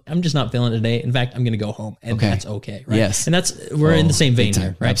minute. I'm just not feeling it today. In fact, I'm going to go home, and that's okay. Right? Yes. And we're in the same vein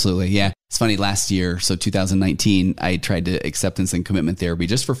here, right? Absolutely. Yeah. It's funny. Last year, so 2019, I tried to acceptance and commitment therapy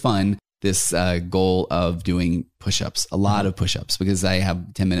just for fun. This goal of doing push-ups, a lot of push-ups, because I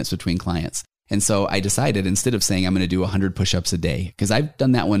have 10 minutes between clients. And so I decided, instead of saying I'm going to do 100 push-ups a day, because I've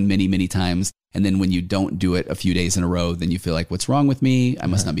done that one many, many times. And then when you don't do it a few days in a row, then you feel like, what's wrong with me? I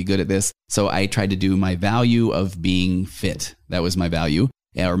must not be good at this. So I tried to do my value of being fit. That was my value,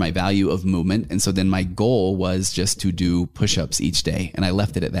 or my value of movement. And so then my goal was just to do push-ups each day. And I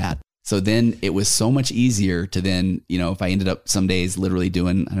left it at that. So then it was so much easier to then, if I ended up some days literally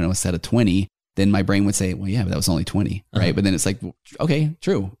doing, a set of 20, then my brain would say, well, yeah, but that was only 20, right? But then it's like, okay,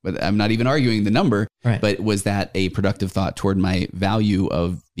 true. But I'm not even arguing the number. Right. But was that a productive thought toward my value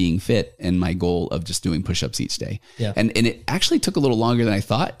of being fit and my goal of just doing push-ups each day? Yeah. And it actually took a little longer than I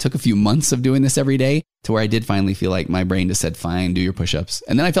thought. It took a few months of doing this every day to where I did finally feel like my brain just said, fine, do your push-ups.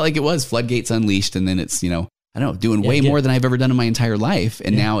 And then I felt like it was floodgates unleashed. And then it's, doing way more than I've ever done in my entire life.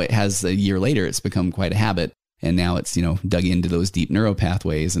 And now it has, a year later, it's become quite a habit. And now it's, dug into those deep neuro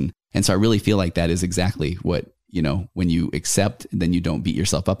pathways. And so I really feel like that is exactly what when you accept, then you don't beat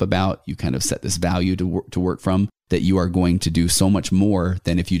yourself up about, you kind of set this value to work from, that you are going to do so much more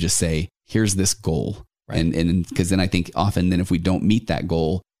than if you just say, here's this goal. Right. And because then I think often then if we don't meet that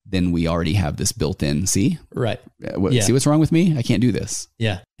goal, then we already have this built in, see? Right. See what's wrong with me? I can't do this.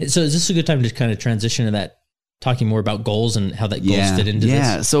 Yeah. So is this a good time to kind of transition to that, talking more about goals and how that goals fit into this?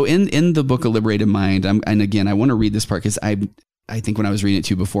 Yeah. So in the book, A Liberated Mind, and again, I want to read this part because I think when I was reading it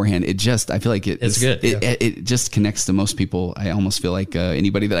to you beforehand, I feel like it's good. It just connects to most people. I almost feel like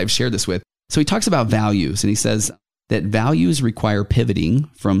anybody that I've shared this with. So he talks about values, and he says that values require pivoting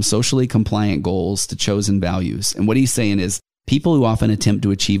from socially compliant goals to chosen values. And what he's saying is people who often attempt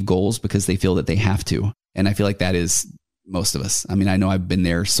to achieve goals because they feel that they have to. And I feel like that is most of us. I mean, I know I've been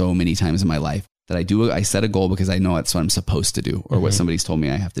there so many times in my life that I set a goal because I know that's what I'm supposed to do or what somebody's told me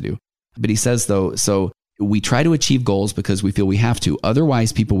I have to do. But he says though, so we try to achieve goals because we feel we have to.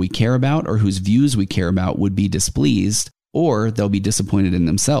 Otherwise, people we care about or whose views we care about would be displeased or they'll be disappointed in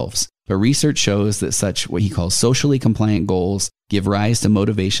themselves. But research shows that such what he calls socially compliant goals give rise to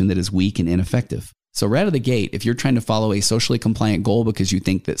motivation that is weak and ineffective. So right out of the gate, if you're trying to follow a socially compliant goal because you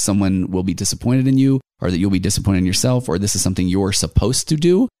think that someone will be disappointed in you or that you'll be disappointed in yourself or this is something you're supposed to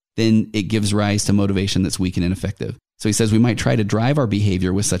do, then it gives rise to motivation that's weak and ineffective. So he says we might try to drive our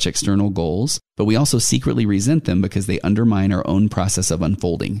behavior with such external goals, but we also secretly resent them because they undermine our own process of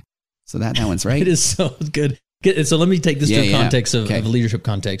unfolding. So that one's right. It is so good. So let me take this to a context of leadership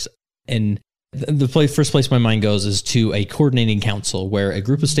context. And the first place my mind goes is to a coordinating council where a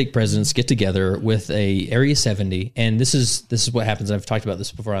group of stake presidents get together with a Area 70. And this is what happens. I've talked about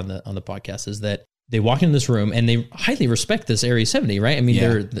this before on the podcast, is that they walk into this room and they highly respect this Area 70, right? I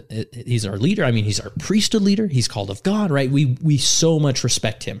mean, he's our leader. I mean, he's our priesthood leader. He's called of God, right? We so much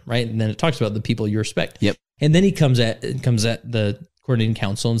respect him, right? And then it talks about the people you respect. Yep. And then he comes at the coordinating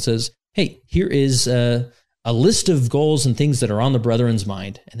council and says, hey, here is a list of goals and things that are on the brethren's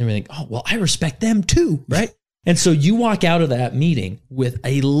mind. And then we think, oh, well, I respect them too, right? And so you walk out of that meeting with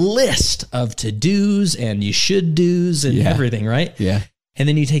a list of to-dos and you should do's and everything, right? Yeah. And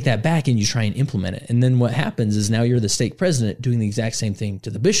then you take that back and you try and implement it. And then what happens is now you're the stake president doing the exact same thing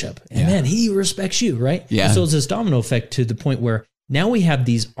to the bishop. And then he respects you, right? Yeah. And so it's this domino effect to the point where now we have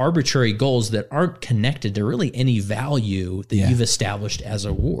these arbitrary goals that aren't connected to really any value that you've established as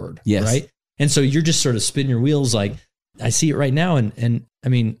a ward, right? And so you're just sort of spinning your wheels. Like I see it right now. And I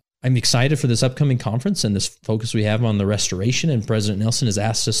mean, I'm excited for this upcoming conference and this focus we have on the restoration. And President Nelson has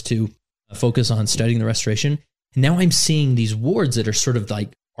asked us to focus on studying the restoration. And now I'm seeing these wards that are sort of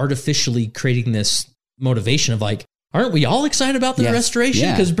like artificially creating this motivation of like, aren't we all excited about the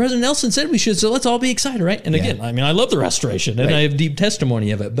restoration? Because President Nelson said we should, so let's all be excited, right? And again, I mean, I love the restoration and I have deep testimony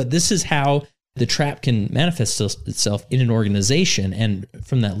of it, but this is how the trap can manifest itself in an organization and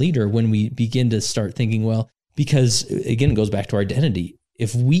from that leader when we begin to start thinking, well, because again, it goes back to our identity.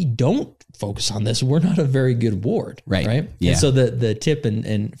 If we don't focus on this, we're not a very good ward, right? Yeah. And so the tip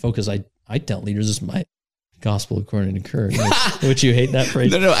and focus I tell leaders is my gospel according to Kurt, which you hate that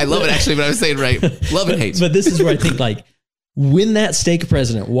phrase. No, I love it actually, but I was saying right. Love and hate. But this is where I think like when that stake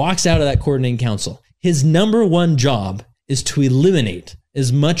president walks out of that coordinating council, his number one job is to eliminate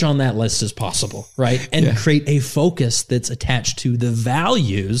as much on that list as possible, right? And create a focus that's attached to the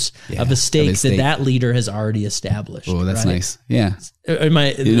values of a stake that leader has already established. Oh, that's nice. Yeah.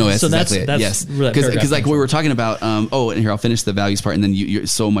 That's exactly it. Yes. Because like we were talking about, and here, I'll finish the values part and then you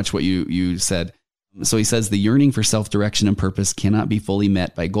so much what you said. So he says the yearning for self-direction and purpose cannot be fully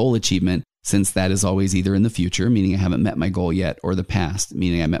met by goal achievement, since that is always either in the future, meaning I haven't met my goal yet, or the past,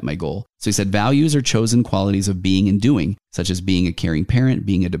 meaning I met my goal. So he said values are chosen qualities of being and doing, such as being a caring parent,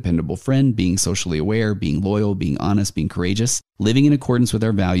 being a dependable friend, being socially aware, being loyal, being honest, being courageous. Living in accordance with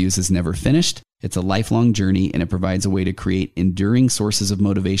our values is never finished. It's a lifelong journey, and it provides a way to create enduring sources of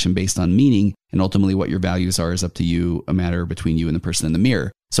motivation based on meaning. And ultimately what your values are is up to you, a matter between you and the person in the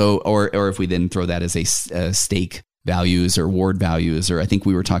mirror. So, or if we then throw that as a stake values or ward values, or I think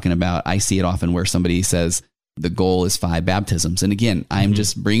we were talking about, I see it often where somebody says the goal is 5 baptisms. And again, I'm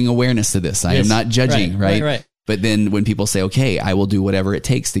just bringing awareness to this. I am not judging, right? But then when people say, okay, I will do whatever it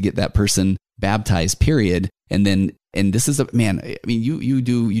takes to get that person baptized, period. And this is you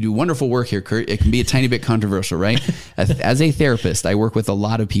do wonderful work here, Kurt. It can be a tiny bit controversial, right? As a therapist, I work with a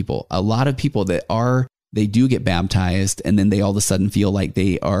lot of people that they do get baptized and then they all of a sudden feel like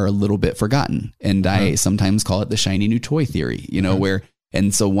they are a little bit forgotten. And I sometimes call it the shiny new toy theory, where,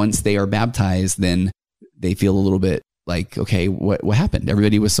 and so once they are baptized, then they feel a little bit like, okay, what happened?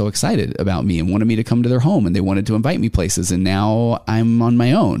 Everybody was so excited about me and wanted me to come to their home, and they wanted to invite me places, and now I'm on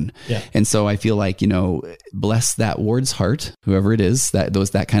my own. Yeah. And so I feel like, bless that ward's heart, whoever it is,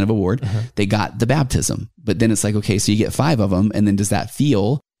 that kind of a ward, they got the baptism. But then it's like, okay, so you get 5 of them, and then does that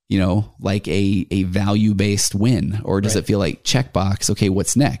feel, like a value-based win, or does it feel like checkbox? Okay,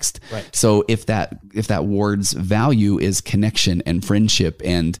 what's next? Right. So if that ward's value is connection and friendship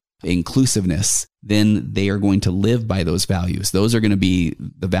and inclusiveness, then they are going to live by those values. Those are going to be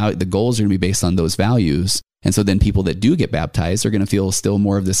the goals are going to be based on those values. And so then people that do get baptized are going to feel still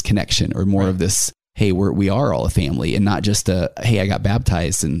more of this connection, or more of this, hey, we are all a family, and not just hey, I got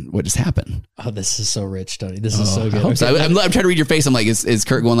baptized and what just happened. Oh, this is so rich, Tony. This is so good. I hope so. I'm trying to read your face. I'm like, is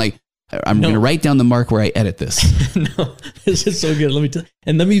Kurt going like, I'm going to write down the mark where I edit this. No, this is so good.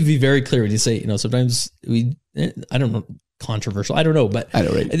 Let me be very clear when you say, sometimes I don't know, controversial. I don't know, but I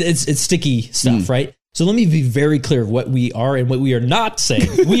know, right? It's sticky stuff, right? So let me be very clear of what we are and what we are not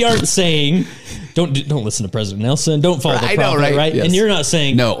saying. We aren't saying don't listen to President Nelson, don't follow the prophet, right? Yes. And you're not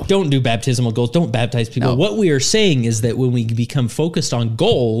saying don't do baptismal goals, don't baptize people. No. What we are saying is that when we become focused on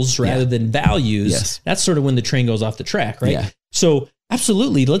goals rather than values, that's sort of when the train goes off the track, right? Yeah. So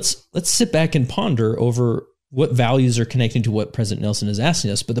absolutely, let's sit back and ponder over what values are connecting to what President Nelson is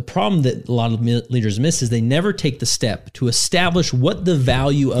asking us. But the problem that a lot of leaders miss is they never take the step to establish what the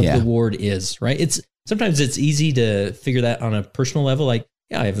value of the ward is, right? Sometimes it's easy to figure that on a personal level. Like,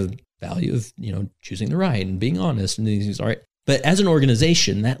 I have a value of, choosing the right and being honest and these things. All right. But as an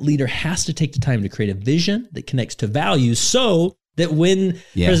organization, that leader has to take the time to create a vision that connects to values, so that when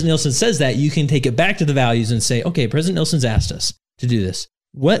President Nelson says that, you can take it back to the values and say, okay, President Nelson's asked us to do this.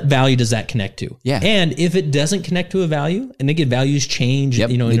 What value does that connect to? Yeah. And if it doesn't connect to a value, and again, values change,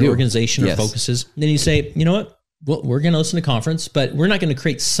 in an organization or focuses, then you say, you know what? Well, we're going to listen to conference, but we're not going to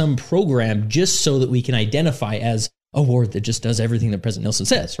create some program just so that we can identify as a ward that just does everything that President Nelson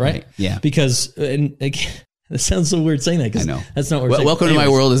says, right? Yeah. Because, and again, it sounds so weird saying that, because that's not what we're saying. Welcome to my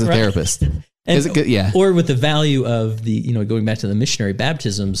world as a therapist. Is it good? Yeah. Or with the value of the, going back to the missionary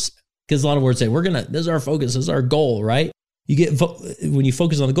baptisms, because a lot of words say, this is our focus, this is our goal, right? You get, when you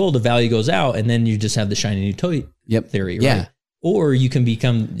focus on the goal, the value goes out, and then you just have the shiny new toy theory, right? Yeah. Or you can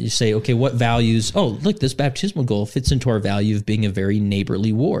you say, okay, what values? Oh, look, this baptismal goal fits into our value of being a very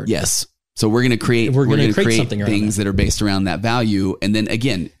neighborly ward. Yes. So we're going to create something things that are based around that value. And then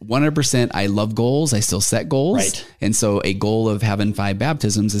again, 100%, I love goals. I still set goals. Right. And so a goal of having 5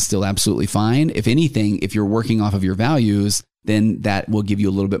 baptisms is still absolutely fine. If anything, if you're working off of your values, then that will give you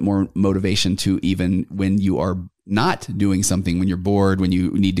a little bit more motivation to, even when you are not doing something, when you're bored, when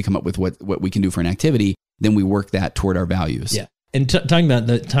you need to come up with what we can do for an activity, then we work that toward our values. Yeah. And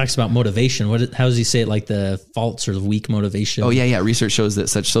talks about motivation. How does he say it? Like the false or the weak motivation? Oh, yeah. Research shows that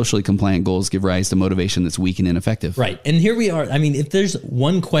such socially compliant goals give rise to motivation that's weak and ineffective. Right. And here we are. I mean, if there's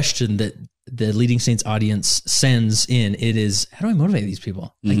one question that the Leading Saints audience sends in, it is, how do I motivate these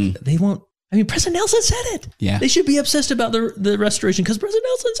people? Like they won't. I mean, President Nelson said it. Yeah. They should be obsessed about the restoration because President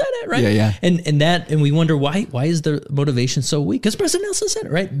Nelson said it, right? Yeah. And we wonder why is the motivation so weak? Because President Nelson said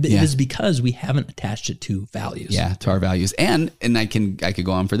it, right? It is because we haven't attached it to values. Yeah, to our values. And I could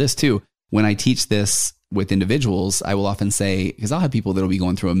go on for this too. When I teach this with individuals, I will often say, because I'll have people that'll be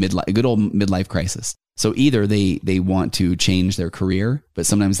going through a good old midlife crisis. So either they want to change their career, but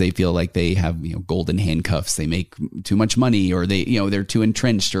sometimes they feel like they have, golden handcuffs. They make too much money, or they're too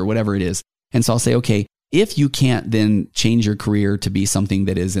entrenched, or whatever it is. And so I'll say, okay, if you can't then change your career to be something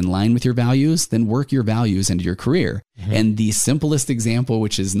that is in line with your values, then work your values into your career. Mm-hmm. And the simplest example,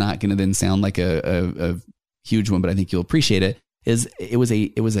 which is not going to then sound like a huge one, but I think you'll appreciate it, is it was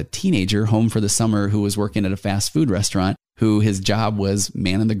a teenager home for the summer who was working at a fast food restaurant, who his job was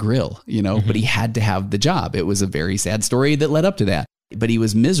manning the grill, but he had to have the job. It was a very sad story that led up to that. But he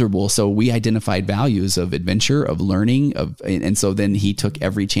was miserable. So we identified values of adventure, of learning, and so then he took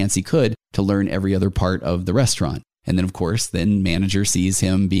every chance he could to learn every other part of the restaurant. And then, of course, then manager sees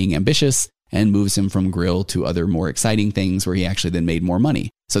him being ambitious and moves him from grill to other more exciting things where he actually then made more money.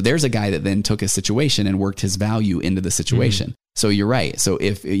 So there's a guy that then took a situation and worked his value into the situation. Mm-hmm. So you're right. So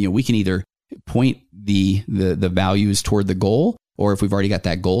if we can either point the values toward the goal, or if we've already got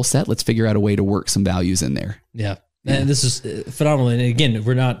that goal set, let's figure out a way to work some values in there. Yeah. And this is phenomenal. And again,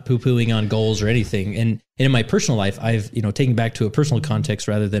 we're not poo-pooing on goals or anything. And in my personal life, I've, taken back to a personal context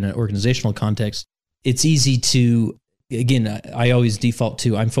rather than an organizational context. It's easy to, again, I always default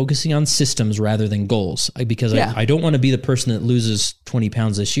to, I'm focusing on systems rather than goals, because I don't want to be the person that loses 20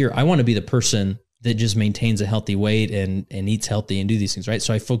 pounds this year. I want to be the person that just maintains a healthy weight and eats healthy and do these things, right?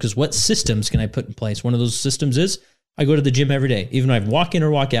 So I focus, what systems can I put in place? One of those systems is I go to the gym every day. Even if I walk in or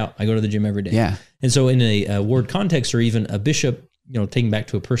walk out, I go to the gym every day. Yeah. And so in a ward context, or even a bishop, taking back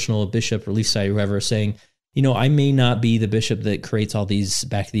to a personal bishop, Relief Society, whoever, saying, I may not be the bishop that creates all these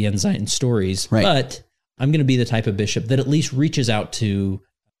back of the ensign stories, but I'm going to be the type of bishop that at least reaches out to,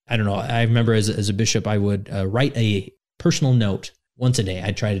 I don't know. I remember as a bishop, I would write a personal note once a day.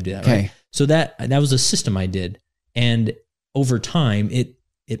 I'd try to do that. Right? So that was a system I did. And over time, it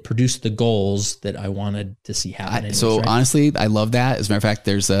produced the goals that I wanted to see happen. Honestly, I love that. As a matter of fact,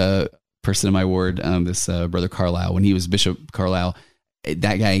 there's a person in my ward, this brother Carlisle, when he was Bishop Carlisle,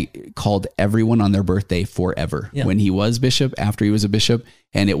 that guy called everyone on their birthday forever. Yeah. When he was bishop, after he was a bishop,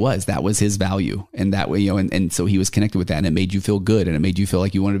 and that was his value. And that way, and so he was connected with that, and it made you feel good, and it made you feel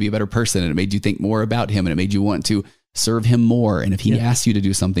like you wanted to be a better person, and it made you think more about him, and it made you want to serve him more. And if he asked you to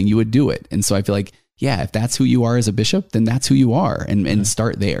do something, you would do it. And so I feel like, if that's who you are as a bishop, then that's who you are, and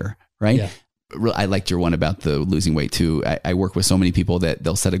start there. Right. Yeah. I liked your one about the losing weight too. I work with so many people that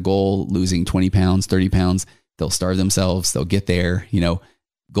they'll set a goal, losing 20 pounds, 30 pounds. They'll starve themselves. They'll get there,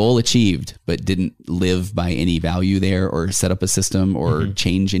 goal achieved, but didn't live by any value there or set up a system or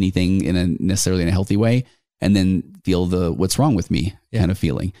change anything necessarily in a healthy way. And then feel what's wrong with me kind of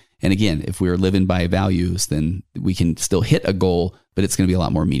feeling. And again, if we're living by values, then we can still hit a goal, but it's going to be a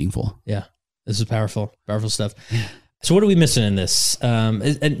lot more meaningful. Yeah. This is powerful stuff. So what are we missing in this?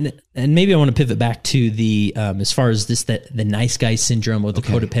 And maybe I want to pivot back to the, as far as the nice guy syndrome or the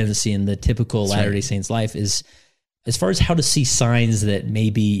codependency in the typical Latter-day Saints life is, as far as how to see signs that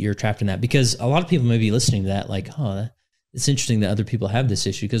maybe you're trapped in that, because a lot of people may be listening to that like, it's interesting that other people have this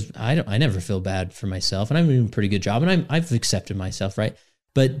issue, because I never feel bad for myself, and I'm doing a pretty good job, and I've accepted myself. Right.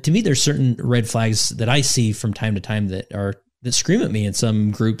 But to me, there's certain red flags that I see from time to time that scream at me in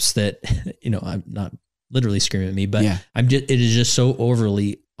some groups that, I'm not literally screaming at me, but it is just so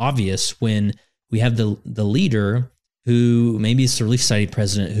overly obvious when we have the leader who maybe it's the Relief Society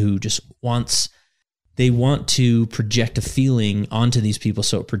president who just they want to project a feeling onto these people,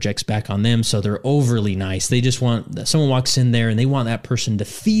 so it projects back on them. So they're overly nice. They just want that someone walks in there and they want that person to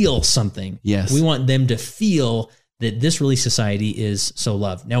feel something. Yes. We want them to feel that this Relief Society is so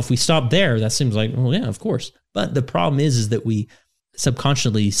loved. Now, if we stop there, that seems like, well, yeah, of course. But the problem is that we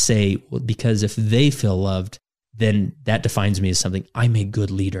subconsciously say, well, because if they feel loved, then that defines me as something. I'm a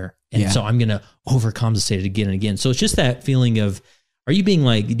good leader. And so I'm going to overcompensate it again and again. So it's just that feeling of, are you being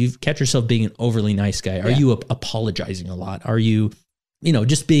like, do you catch yourself being an overly nice guy? Are you apologizing a lot? Are you,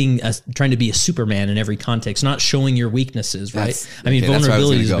 just being trying to be a Superman in every context, not showing your weaknesses, right?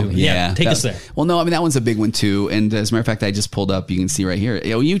 Vulnerability is take us there. Well, no, that one's a big one too. And as a matter of fact, I just pulled up, you can see right here.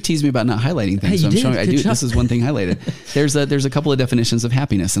 You teased me about not highlighting things. Hey, I do. This is one thing highlighted. There's a couple of definitions of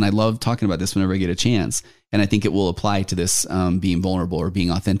happiness, and I love talking about this whenever I get a chance. And I think it will apply to this being vulnerable or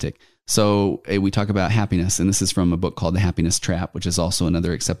being authentic. So we talk about happiness, and this is from a book called The Happiness Trap, which is also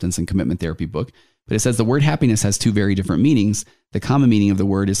another acceptance and commitment therapy book. But it says the word happiness has two very different meanings. The common meaning of the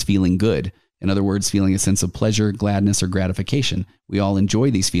word is feeling good. In other words, feeling a sense of pleasure, gladness, or gratification. We all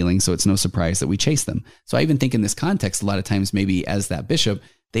enjoy these feelings, so it's no surprise that we chase them. So I even think in this context, a lot of times maybe as that bishop,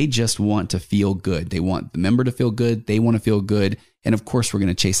 they just want to feel good. They want the member to feel good. They want to feel good. And of course, we're going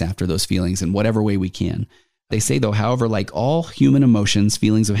to chase after those feelings in whatever way we can. They say, though, however, like all human emotions,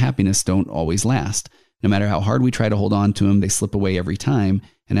 feelings of happiness don't always last. No matter how hard we try to hold on to them, they slip away every time.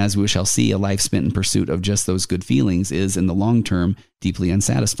 And as we shall see, a life spent in pursuit of just those good feelings is, in the long term, deeply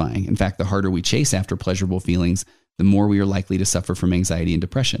unsatisfying. In fact, the harder we chase after pleasurable feelings, the more we are likely to suffer from anxiety and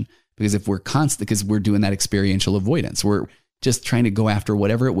depression. Because if we're constant, because we're doing that experiential avoidance, we're just trying to go after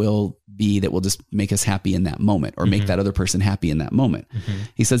whatever it will be that will just make us happy in that moment or make that other person happy in that moment.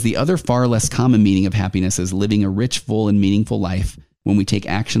 He says the other far less common meaning of happiness is living a rich, full, and meaningful life when we take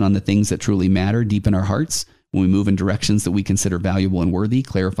action on the things that truly matter deep in our hearts, when we move in directions that we consider valuable and worthy,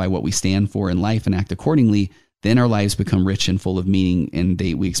 clarify what we stand for in life, and act accordingly. Then our lives become rich and full of meaning, and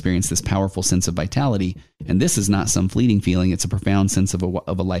we experience this powerful sense of vitality. And this is not some fleeting feeling. It's a profound sense of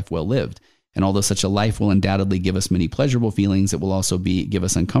a life well lived. And although such a life will undoubtedly give us many pleasurable feelings, it will also give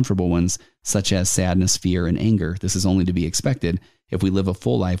us uncomfortable ones, such as sadness, fear, and anger. This is only to be expected. If we live a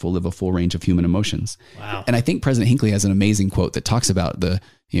full life, we'll live a full range of human emotions. Wow. And I think President Hinckley has an amazing quote that talks about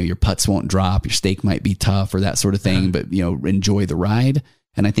your putts won't drop, your steak might be tough, or that sort of thing, but enjoy the ride.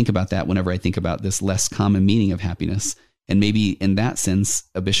 And I think about that whenever I think about this less common meaning of happiness. And maybe in that sense,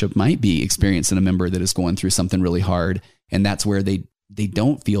 a bishop might be experiencing a member that is going through something really hard. And that's where they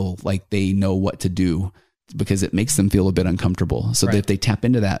don't feel like they know what to do because it makes them feel a bit uncomfortable. So that if they tap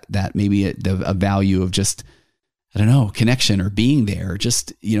into that maybe a value of just, I don't know, connection or being there,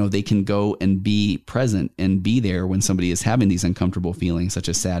 just, they can go and be present and be there when somebody is having these uncomfortable feelings such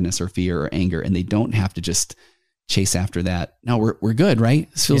as sadness or fear or anger, and they don't have to just chase after that. No, we're good,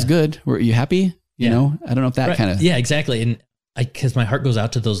 right? This feels good. Are you happy? You know, I don't know if that kind of. Yeah, exactly. And because my heart goes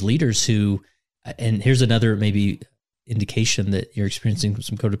out to those leaders who, and here's another maybe indication that you're experiencing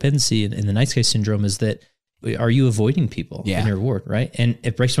some codependency and the nice guy syndrome is that, are you avoiding people in your ward, right? And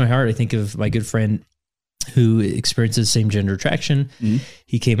it breaks my heart. I think of my good friend who experiences same gender attraction. Mm-hmm.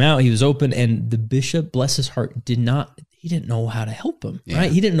 He came out, he was open, and the bishop, bless his heart, he didn't know how to help him,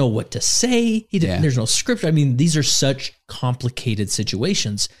 right? He didn't know what to say. There's no script. I mean, these are such complicated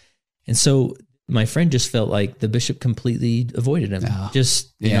situations. And so my friend just felt like the bishop completely avoided him,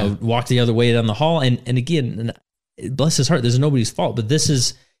 you know, walked the other way down the hall. And again, bless his heart, there's nobody's fault, but this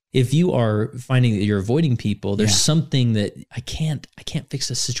is, if you are finding that you're avoiding people, there's something that I can't fix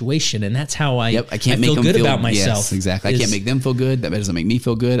the situation. And that's how I can't make feel good about myself. Yes, exactly. I can't make them feel good. That doesn't make me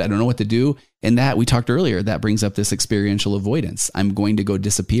feel good. I don't know what to do. And that we talked earlier, that brings up this experiential avoidance. I'm going to go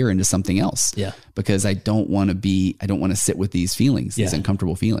disappear into something else because I don't want to sit with these feelings, these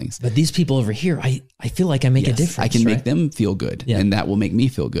uncomfortable feelings. But these people over here, I feel like I make a difference. I can make them feel good and that will make me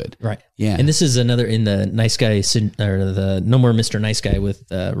feel good. Right. Yeah. And this is another in the nice guy, or the No More Mr. Nice Guy with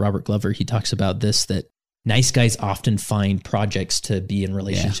Robert Glover. He talks about this, that nice guys often find projects to be in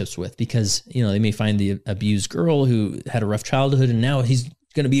relationships with because, you know, they may find the abused girl who had a rough childhood and now he's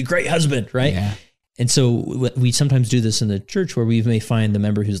going to be a great husband, right? Yeah. And so we sometimes do this in the church where we may find the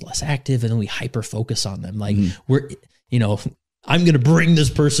member who's less active and then we hyper focus on them. Like I'm going to bring this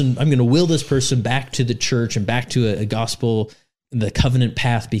person, I'm going to will this person back to the church and back to a gospel, the covenant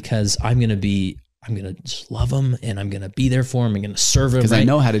path, because I'm going to just love them and I'm going to be there for them. I'm going to serve them. Because I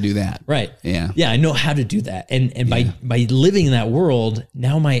know how to do that. Right. Yeah. Yeah. I know how to do that. And by living in that world,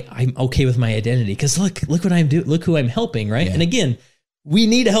 now I'm okay with my identity. Cause look what I'm doing. Look who I'm helping. Right. Yeah. And again, we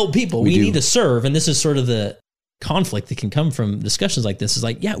need to help people. We need to serve. And this is sort of the conflict that can come from discussions like this is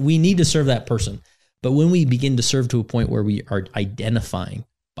like, we need to serve that person. But when we begin to serve to a point where we are identifying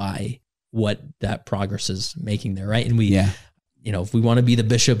by what that progress is making there. Right. And we, you know, if we want to be the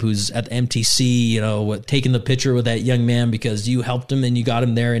bishop who's at the MTC, you know, taking the picture with that young man because you helped him and you got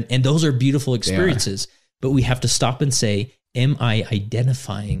him there. And those are beautiful experiences, but we have to stop and say, am I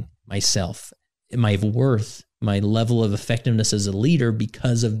identifying myself, my worth, my level of effectiveness as a leader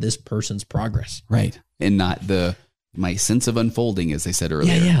because of this person's progress? Right. And not my sense of unfolding, as I said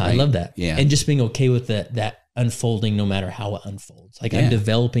earlier. Yeah. Right? I love that. Yeah. And just being okay with that unfolding no matter how it unfolds. Like I'm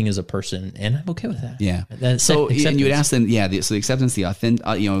developing as a person and I'm okay with that. Yeah. So, and you would ask them, so the acceptance, the authentic,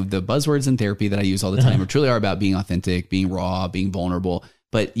 the buzzwords in therapy that I use all the time truly are about being authentic, being raw, being vulnerable.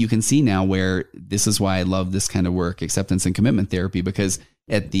 But you can see now where this is why I love this kind of work, acceptance and commitment therapy, because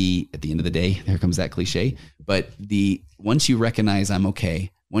at the end of the day, there comes that cliche, but once you recognize I'm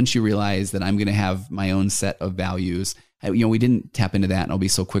okay, once you realize that I'm going to have my own set of values, we didn't tap into that and I'll be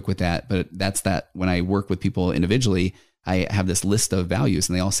so quick with that, but that's that when I work with people individually, I have this list of values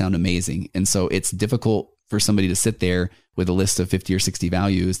and they all sound amazing. And so it's difficult for somebody to sit there with a list of 50 or 60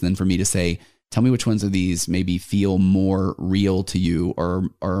 values than for me to say, tell me which ones of these maybe feel more real to you or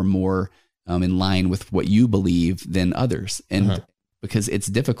are more in line with what you believe than others. And because it's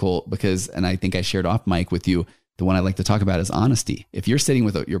difficult and I think I shared off mic with you, the one I like to talk about is honesty. If you're sitting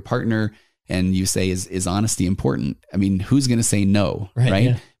with your partner and you say, is honesty important? I mean, who's going to say no? Right.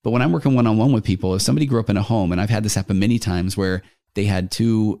 Yeah. But when I'm working one-on-one with people, if somebody grew up in a home, and I've had this happen many times where they had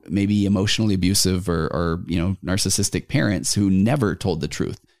two maybe emotionally abusive or narcissistic parents who never told the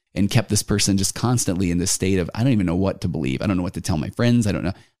truth and kept this person just constantly in this state of, I don't even know what to believe. I don't know what to tell my friends. I don't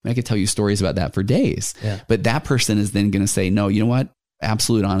know. I could tell you stories about that for days, but that person is then going to say, no, you know what?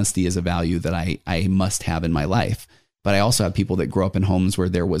 Absolute honesty is a value that I must have in my life. But I also have people that grow up in homes where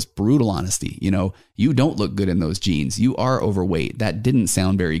there was brutal honesty. You don't look good in those jeans. You are overweight. That didn't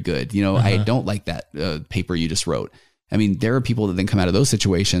sound very good. I don't like that paper you just wrote. I mean, there are people that then come out of those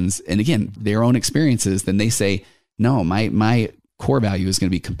situations and again, their own experiences, then they say, no, my core value is going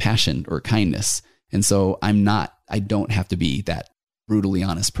to be compassion or kindness. And so I don't have to be that brutally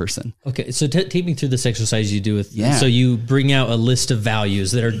honest person. Okay. So take me through this exercise you do with, so you bring out a list of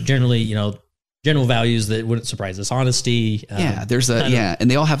values that are generally, general values that wouldn't surprise us. Honesty. And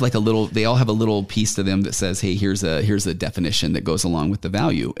they all have a little piece to them that says, hey, here's a definition that goes along with the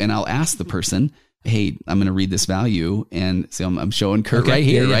value. And I'll ask the person, hey, I'm going to read this value. And so I'm showing Kurt right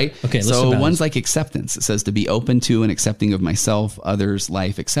here, right? Okay. So one's like acceptance. It says to be open to and accepting of myself, others,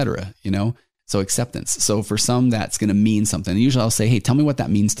 life, etc. So acceptance. So for some, that's going to mean something. Usually I'll say, hey, tell me what that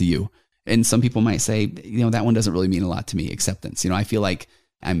means to you. And some people might say, that one doesn't really mean a lot to me. Acceptance. I feel like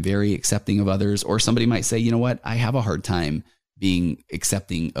I'm very accepting of others. Or somebody might say, you know what? I have a hard time being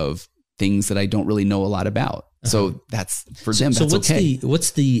accepting of things that I don't really know a lot about. So that's for them. That's okay.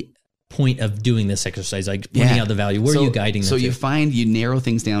 What's the point of doing this exercise? Like pointing out the value. Where are you guiding them So to? you narrow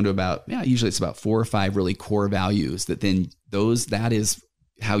things down to about, usually it's about 4 or 5 really core values that that is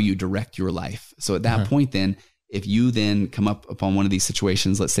how you direct your life. So at that point, then if you then come up upon one of these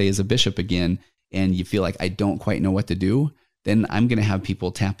situations, let's say as a bishop again, and you feel like I don't quite know what to do, then I'm going to have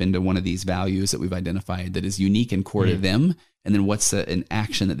people tap into one of these values that we've identified that is unique and core to them. And then what's an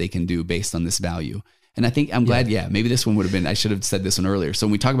action that they can do based on this value? And I think I'm glad, maybe this one would have been, I should have said this one earlier. So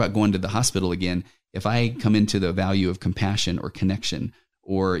when we talk about going to the hospital again, if I come into the value of compassion or connection,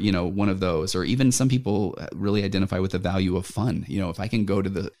 or, one of those, or even some people really identify with the value of fun. If I can go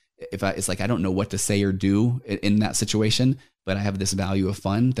to it's like, I don't know what to say or do in that situation, but I have this value of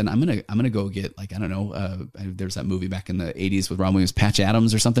fun, then I'm going to go get, like, I don't know, there's that movie back in the 80s with Robin Williams, Patch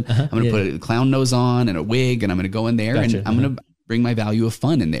Adams or something. I'm going to put a clown nose on and a wig, and I'm going to go in there and I'm going to bring my value of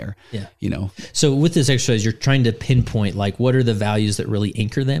fun in there. So with this exercise, you're trying to pinpoint, like, what are the values that really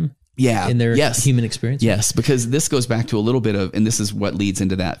anchor them? In their human experience? Yes, because this goes back to a little bit of, and this is what leads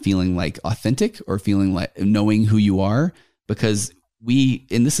into that feeling like authentic, or feeling like knowing who you are, because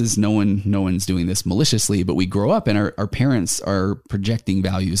and this is no one's doing this maliciously, but we grow up and our parents are projecting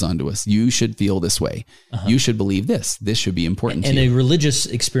values onto us. You should feel this way. You should believe this. This should be important to you. And a religious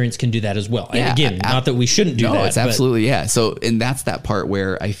experience can do that as well. Yeah, again, not that we shouldn't do that. No, it's absolutely, So, and that's that part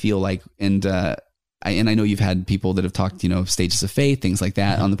where I feel like, and I know you've had people that have talked, stages of faith, things like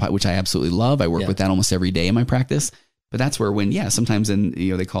that on the pod, which I absolutely love. I work with that almost every day in my practice. But that's where sometimes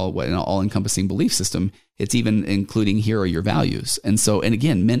they call it an all-encompassing belief system. It's even including, here are your values. And so, and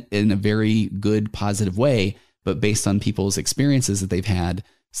again, meant in a very good, positive way, but based on people's experiences that they've had,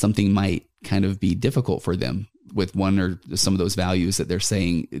 something might kind of be difficult for them with one or some of those values that they're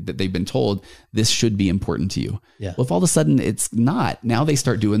saying that they've been told, this should be important to you. Yeah. Well, if all of a sudden it's not, now they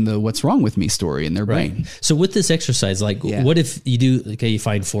start doing the what's wrong with me story in their brain. So with this exercise, like what if you do, you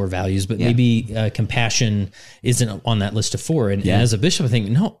find 4 values, but maybe compassion isn't on that list of 4. And as a bishop, I think,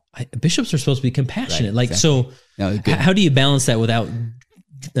 bishops are supposed to be compassionate. Right, exactly. How do you balance that without,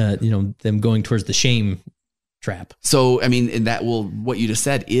 them going towards the shame trap? So, I mean, what you just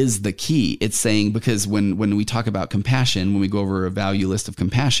said is the key. It's saying, because when we talk about compassion, when we go over a value list of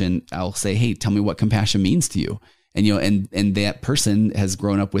compassion, I'll say, hey, tell me what compassion means to you. And, and that person has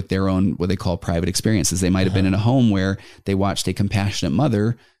grown up with their own, what they call private experiences. They might've been in a home where they watched a compassionate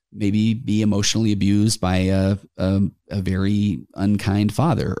mother maybe be emotionally abused by a very unkind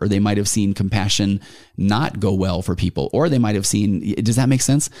father, or they might have seen compassion not go well for people, or they might have seen, does that make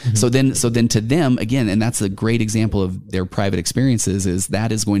sense? Mm-hmm. So then to them, again, and that's a great example of their private experiences, is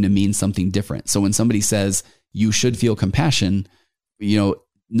that is going to mean something different. So when somebody says you should feel compassion, no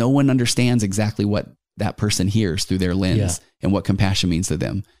one understands exactly what that person hears through their lens and what compassion means to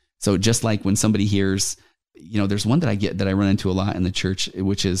them. So just like when somebody hears, there's one that I run into a lot in the church,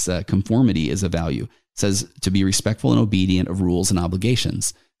 which is conformity is a value. It says to be respectful and obedient of rules and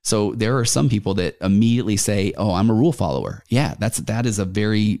obligations. So there are some people that immediately say, oh, I'm a rule follower. Yeah, that is a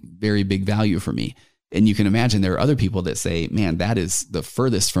very, very big value for me. And you can imagine there are other people that say, man, that is the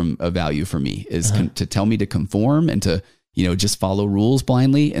furthest from a value for me, is to tell me to conform and to, just follow rules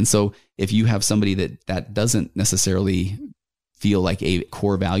blindly. And so if you have somebody that doesn't necessarily feel like a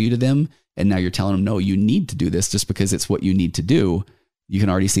core value to them, and now you're telling them, no, you need to do this just because it's what you need to do, you can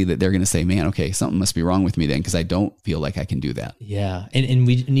already see that they're going to say, man, okay, something must be wrong with me then, because I don't feel like I can do that. Yeah. And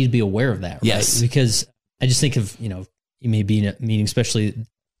we need to be aware of that, right? Yes. Because I just think of, you may be in a meeting, especially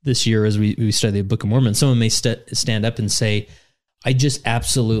this year as we study the Book of Mormon, someone may stand up and say, I just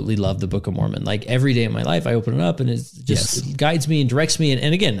absolutely love the Book of Mormon. Like every day of my life, I open it up and it just guides me and directs me.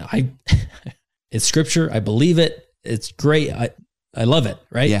 And again, it's scripture. I believe it. It's great. I love it.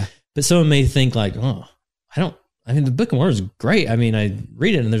 Right. Yeah. But someone may think like, oh, the Book of Mormon is great. I mean, I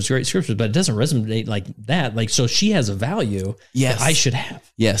read it and there's great scriptures, but it doesn't resonate like that. Like, so she has a value that I should have.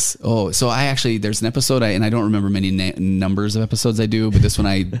 Yes. Oh, so there's an episode, and I don't remember many numbers of episodes I do, but this one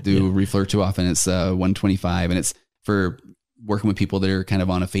I do refer to often. It's 125, and it's for working with people that are kind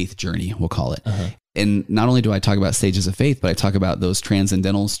of on a faith journey, we'll call it. And not only do I talk about stages of faith, but I talk about those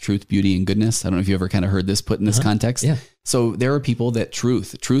transcendentals, truth, beauty, and goodness. I don't know if you ever kind of heard this put in this context. Yeah. So there are people that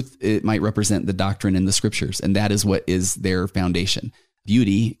truth, it might represent the doctrine in the scriptures, and that is what is their foundation.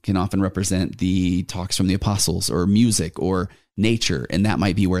 Beauty can often represent the talks from the apostles or music or nature, and that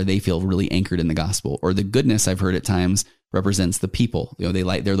might be where they feel really anchored in the gospel. Or the goodness, I've heard at times, represents the people. They're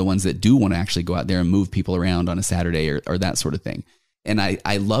the ones that do want to actually go out there and move people around on a Saturday or that sort of thing. And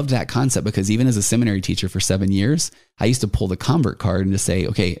I loved that concept because even as a seminary teacher for 7 years, I used to pull the convert card and just say,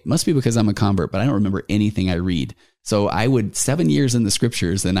 okay, it must be because I'm a convert, but I don't remember anything I read. So I would 7 years in the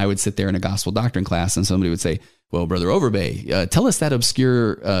scriptures, and I would sit there in a gospel doctrine class and somebody would say, well, Brother Overbay, tell us that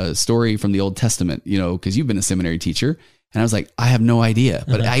obscure story from the Old Testament, because you've been a seminary teacher. And I was like, I have no idea.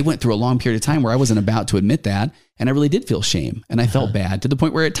 But I went through a long period of time where I wasn't about to admit that. And I really did feel shame. And I felt bad to the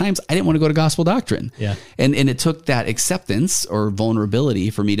point where at times I didn't want to go to gospel doctrine. Yeah. And it took that acceptance or vulnerability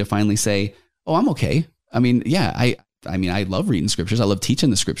for me to finally say, oh, I'm okay. I mean, yeah, I love reading scriptures. I love teaching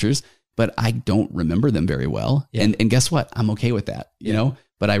the scriptures, but I don't remember them very well. Yeah. And guess what? I'm okay with that,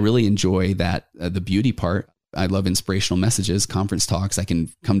 but I really enjoy that, the beauty part. I love inspirational messages, conference talks. I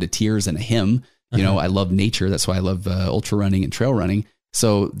can come to tears in a hymn. I love nature. That's why I love ultra running and trail running.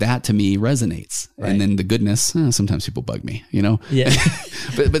 So that to me resonates. Right. And then the goodness, sometimes people bug me, Yeah.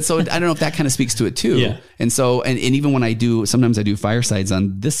 but so I don't know if that kind of speaks to it too. Yeah. And so, and even when sometimes I do firesides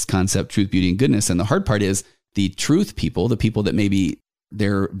on this concept, truth, beauty, and goodness. And the hard part is the truth people, the people that maybe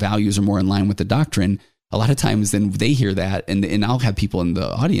their values are more in line with the doctrine. A lot of times then they hear that and I'll have people in the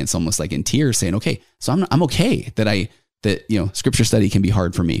audience almost like in tears saying, okay, so I'm okay that scripture study can be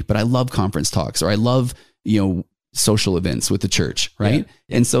hard for me, but I love conference talks or I love, social events with the church. Right.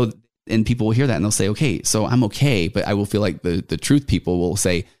 Yeah. And so, and people will hear that and they'll say, okay, so I'm okay. But I will feel like the truth people will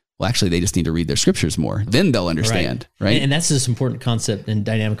say, well, actually they just need to read their scriptures more. Then they'll understand. Right. And that's this important concept and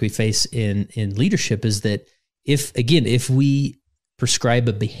dynamic we face in leadership is that if we prescribe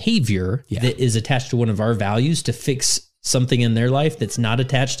a behavior that is attached to one of our values to fix something in their life that's not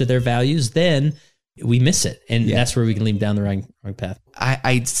attached to their values, then we miss it. And that's where we can lead down the wrong path.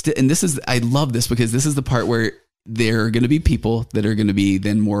 I love this because this is the part where there are going to be people that are going to be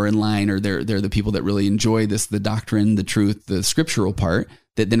then more in line, or they're the people that really enjoy the doctrine, the truth, the scriptural part,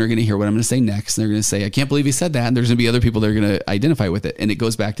 that then are going to hear what I'm going to say next. And they're going to say, I can't believe he said that. And there's going to be other people that are going to identify with it. And it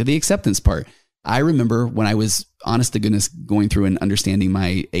goes back to the acceptance part. I remember when I was, honest to goodness, going through and understanding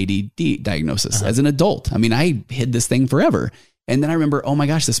my ADD diagnosis as an adult. I mean, I hid this thing forever. And then I remember, oh my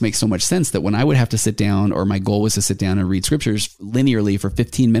gosh, this makes so much sense that when I would have to sit down, or my goal was to sit down and read scriptures linearly for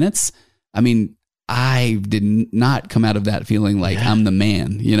 15 minutes. I mean, I did not come out of that feeling like I'm the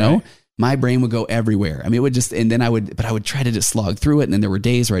man, Right. My brain would go everywhere. I mean, it would just, and then I would try to just slog through it. And then there were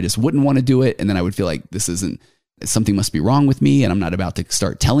days where I just wouldn't want to do it. And then I would feel like something must be wrong with me. And I'm not about to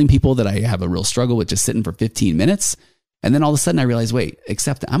start telling people that I have a real struggle with just sitting for 15 minutes. And then all of a sudden I realized, wait,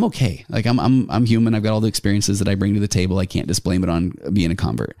 accept it. I'm okay. Like I'm human. I've got all the experiences that I bring to the table. I can't just blame it on being a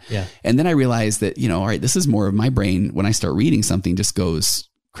convert. Yeah. And then I realized that, all right, this is more of my brain. When I start reading something, just goes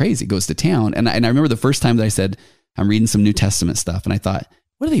crazy, goes to town. And I remember the first time that I said, I'm reading some New Testament stuff. And I thought,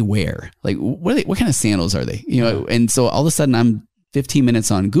 what do they wear? Like, what kind of sandals are they? And so all of a sudden I'm 15 minutes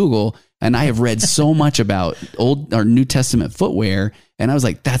on Google and I have read so much about Old or New Testament footwear. And I was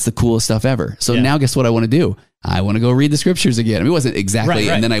like, that's the coolest stuff ever. So now guess what I want to do? I want to go read the scriptures again. I mean, it wasn't exactly,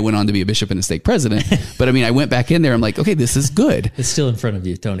 right. And then I went on to be a bishop and a stake president. But I mean, I went back in there. I'm like, okay, this is good. It's still in front of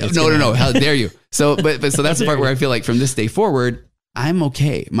you, Tony. No. How dare you? So, but so that's the part where I feel like from this day forward, I'm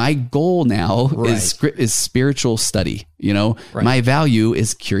okay. My goal now is spiritual study. My value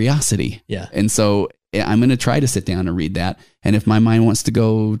is curiosity. Yeah. And so I'm going to try to sit down and read that. And if my mind wants to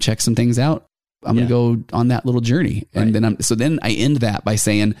go check some things out, I'm going to go on that little journey. And then I end that by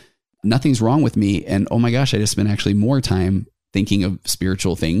saying, nothing's wrong with me. And oh my gosh, I just spent actually more time thinking of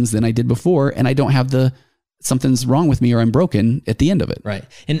spiritual things than I did before. And I don't have something's wrong with me or I'm broken at the end of it. Right.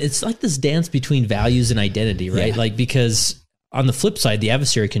 And it's like this dance between values and identity, right? Yeah. Like, because on the flip side, the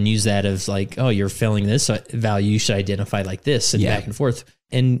adversary can use that as like, oh, you're failing this value, you should identify like this, and back and forth.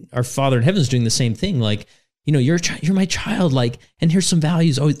 And our Father in heaven is doing the same thing. Like, you're my child, like, and here's some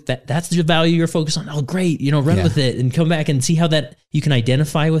values. Oh, that's the value you're focused on. Oh, great. Run with it and come back and see how that you can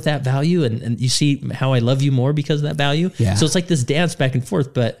identify with that value. And you see how I love you more because of that value. Yeah. So it's like this dance back and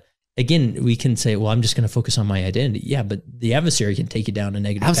forth. But again, we can say, well, I'm just going to focus on my identity. Yeah. But the adversary can take you down a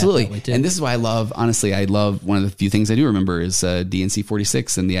negative path that way too. And this is why I love one of the few things I do remember is DNC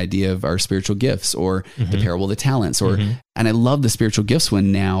 46 and the idea of our spiritual gifts, or the parable of the talents, and I love the spiritual gifts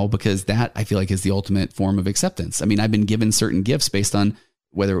one now, because that I feel like is the ultimate form of acceptance. I mean, I've been given certain gifts based on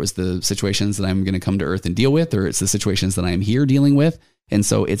whether it was the situations that I'm going to come to earth and deal with, or it's the situations that I am here dealing with. And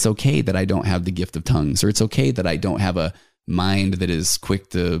so it's okay that I don't have the gift of tongues, or it's okay that I don't have a mind that is quick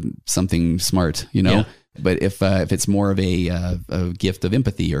to something smart, Yeah. But if it's more of a gift of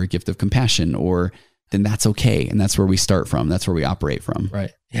empathy or a gift of compassion, then that's okay. And that's where we start from. That's where we operate from.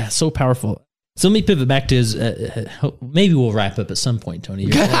 Right. Yeah. So powerful. So let me pivot back to maybe we'll wrap up at some point, Tony.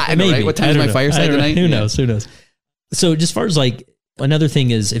 I know, right? What time is my fireside tonight? Who knows? So just as far as like, another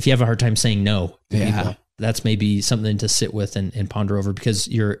thing is if you have a hard time saying no to people, that's maybe something to sit with and ponder over, because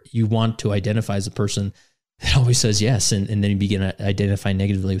you want to identify as a person that always says yes. And then you begin to identify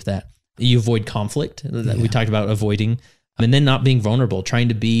negatively with that. You avoid conflict that we talked about avoiding, and then not being vulnerable, trying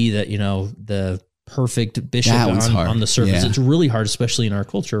to be that, the perfect bishop on the surface. It's really hard, especially in our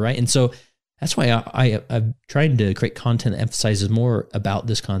culture. Right. And so that's why I'm trying to create content that emphasizes more about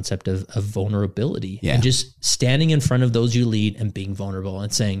this concept of vulnerability and just standing in front of those you lead and being vulnerable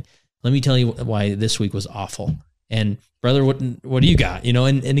and saying, let me tell you why this week was awful. And brother, what do you got?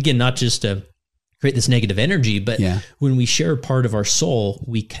 And again, not just to create this negative energy, but when we share part of our soul,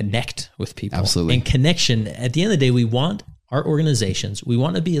 we connect with people. Absolutely. And connection, at the end of the day, we want our organizations, we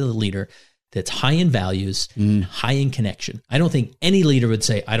want to be a leader that's high in values, high in connection. I don't think any leader would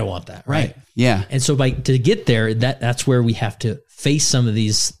say, I don't want that. Right. Yeah. And so to get there, that's where we have to face some of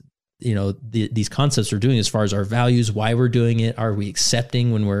these, these concepts we're doing as far as our values, why we're doing it. Are we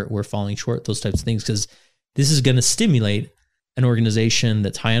accepting when we're falling short? Those types of things. Because this is going to stimulate an organization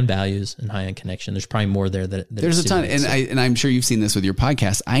that's high on values and high on connection. There's probably more there that there's a ton. And I'm sure you've seen this with your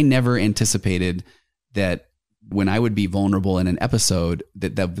podcast. I never anticipated that when I would be vulnerable in an episode,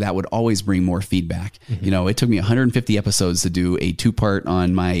 that would always bring more feedback. It took me 150 episodes to do a 2-part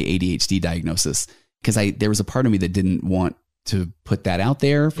on my ADHD diagnosis, because there was a part of me that didn't want to put that out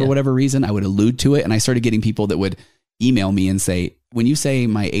there for whatever reason. I would allude to it. And I started getting people that would email me and say, when you say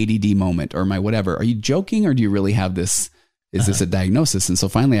my ADD moment or my whatever, are you joking, or do you really have this? Is this a diagnosis? And so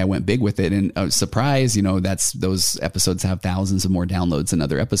finally I went big with it, and I was surprised, those episodes have thousands of more downloads than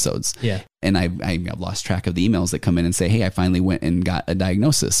other episodes. Yeah. And I've lost track of the emails that come in and say, hey, I finally went and got a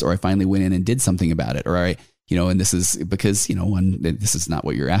diagnosis, or I finally went in and did something about it. Or and this is because, this is not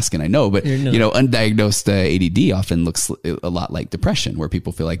what you're asking, I know, but undiagnosed ADD often looks a lot like depression, where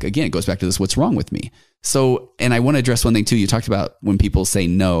people feel like, again, it goes back to this, what's wrong with me? So, and I want to address one thing too. You talked about when people say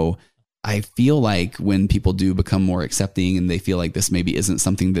no. I feel like when people do become more accepting and they feel like this maybe isn't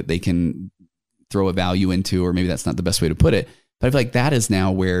something that they can throw a value into, or maybe that's not the best way to put it, but I feel like that is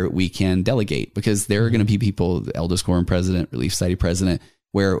now where we can delegate, because there are going to be people, the Elders Quorum president, Relief Society president,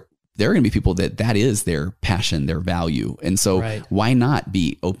 where there are going to be people that is their passion, their value. And so why not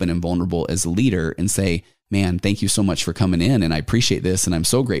be open and vulnerable as a leader and say, man, thank you so much for coming in, and I appreciate this, and I'm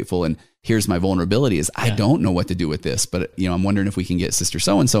so grateful. And here's my vulnerability is I don't know what to do with this, but I'm wondering if we can get Sister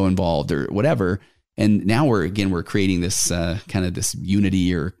so-and-so involved or whatever. And now we're creating this kind of this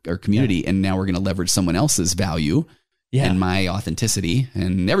unity or community. And now we're going to leverage someone else's value and my authenticity,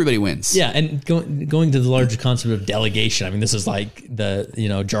 and everybody wins. Yeah. And going to the larger concept of delegation. I mean, this is like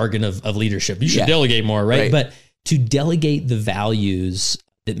the, jargon of leadership. You should delegate more, right? But to delegate the values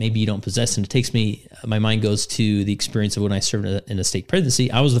that maybe you don't possess. And it takes my mind goes to the experience of when I served in a stake presidency.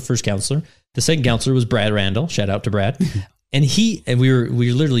 I was the first counselor. The second counselor was Brad Randall. Shout out to Brad. And we were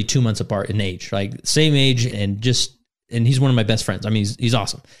literally 2 months apart in age, like same age, and he's one of my best friends. I mean, he's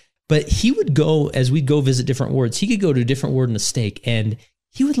awesome. But he would go, as we'd go visit different wards, he could go to a different ward in a stake, and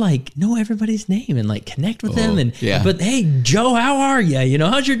he would know everybody's name and connect with them. And, but hey, Joe, how are you?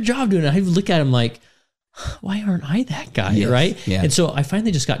 How's your job doing? And I would look at him like, why aren't I that guy? Right. Yeah. And so I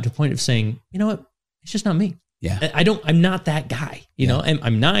finally just got to a point of saying, you know what? It's just not me. Yeah. I'm not that guy.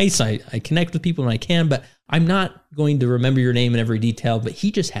 I'm nice. I connect with people when I can, but I'm not going to remember your name in every detail, but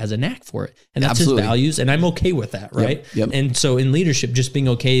he just has a knack for it. And that's his values. And I'm okay with that. Right. Yep. And so in leadership, just being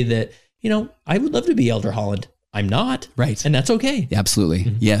okay that, I would love to be Elder Holland. I'm not. Right. And that's okay. Absolutely.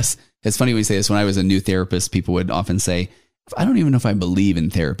 Mm-hmm. Yes. It's funny when you say this. When I was a new therapist, people would often say, I don't even know if I believe in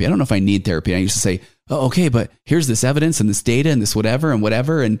therapy. I don't know if I need therapy. And I used to say, oh, okay, but here's this evidence and this data and this whatever.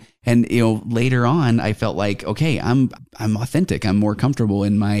 And later on, I felt like, okay, I'm authentic. I'm more comfortable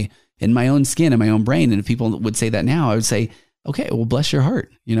in my own skin and my own brain. And if people would say that now, I would say, okay, well, bless your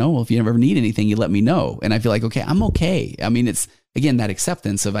heart. Well, if you ever need anything, you let me know. And I feel like, okay, I'm okay. I mean, it's again, that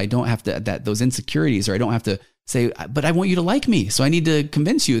acceptance of I don't have to, those insecurities, or I don't have to say, but I want you to like me. So I need to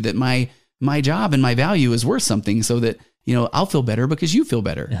convince you that my job and my value is worth something, so that, I'll feel better because you feel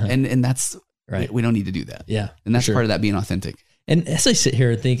better. Uh-huh. And that's right. We don't need to do that. Yeah. And that's part of that being authentic. And as I sit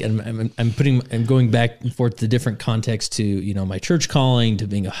here and think, and I'm going back and forth to different contexts to, my church calling, to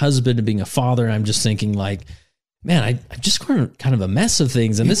being a husband, to being a father. And I'm just thinking like, man, I'm just kind of a mess of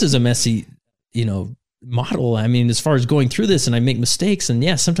things. And this is a messy, model. I mean, as far as going through this, and I make mistakes,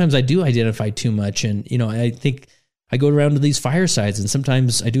 and sometimes I do identify too much. And, I think I go around to these firesides, and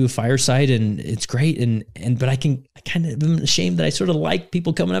sometimes I do a fireside and it's great. But I kind of am ashamed that I sort of like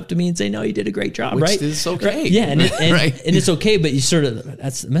people coming up to me and say, no, you did a great job. Which right. Is okay. Right? Yeah. And it's okay, but you sort of,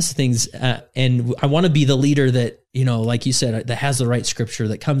 that's the mess of things. And I want to be the leader that, like you said, that has the right scripture,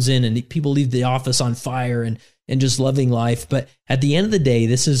 that comes in and people leave the office on fire and just loving life. But at the end of the day,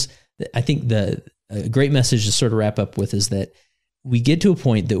 this is, I think a great message to sort of wrap up with is that we get to a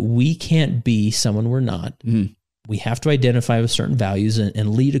point that we can't be someone we're not. Mm-hmm. We have to identify with certain values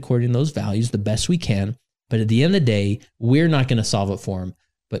and lead according to those values the best we can. But at the end of the day, we're not going to solve it for them,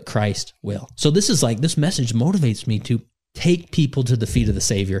 but Christ will. So this message motivates me to take people to the feet of the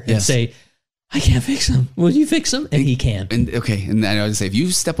Savior and say, I can't fix them. Will you fix them? And he can. And I would say, if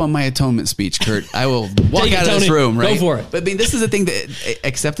you step on my atonement speech, Kurt, I will walk out of this room, right? Go for it. But I mean, this is the thing that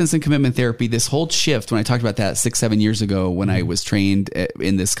acceptance and commitment therapy, this whole shift, when I talked about that 6-7 years ago, when I was trained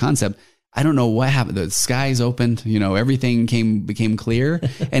in this concept, I don't know what happened. The skies opened, everything became clear.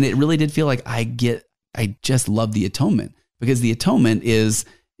 And it really did feel like I just love the atonement, because the atonement is,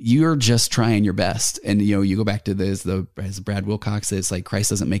 you're just trying your best. And, you go back to this, as Brad Wilcox says, it's like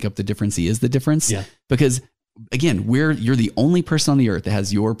Christ doesn't make up the difference. He is the difference. Yeah. Because again, you're the only person on the earth that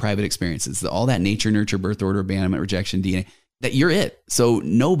has your private experiences, all that nature, nurture, birth order, abandonment, rejection, DNA, that you're it. So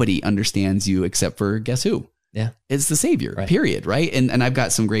nobody understands you except for, guess who? Yeah. It's the Savior, period. Right. And I've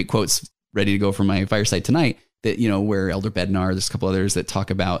got some great quotes ready to go for my fireside tonight that, where Elder Bednar, there's a couple others that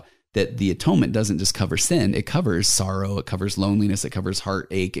talk about that the atonement doesn't just cover sin. It covers sorrow. It covers loneliness. It covers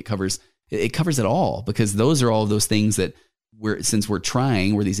heartache. It covers it all, because those are all of those things that we're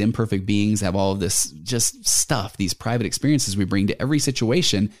these imperfect beings, have all of this just stuff, these private experiences we bring to every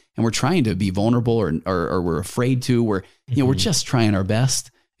situation. And we're trying to be vulnerable or we're afraid to, we're just trying our best.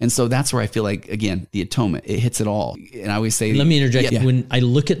 And so that's where I feel like, again, the atonement, it hits it all. And I always say, let me interject. Yeah. When I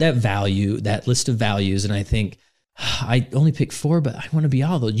look at that list of values, and I think, I only picked 4, but I want to be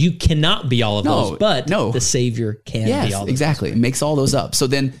all of those. You cannot be all of those, but the Savior can be all of those. Exactly. It makes all those up. So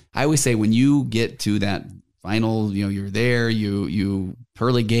then I always say, when you get to that final, you're there, you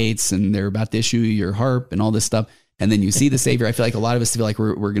pearly gates, and they're about to issue your harp and all this stuff. And then you see the Savior. I feel like a lot of us feel like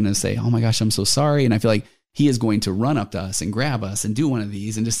we're going to say, oh my gosh, I'm so sorry. And I feel like he is going to run up to us and grab us and do one of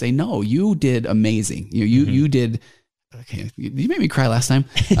these and just say, no, you did amazing. You did. Okay, you made me cry last time.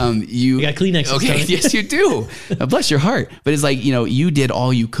 You got Kleenex. Okay, yes, you do. Bless your heart. But it's like, you did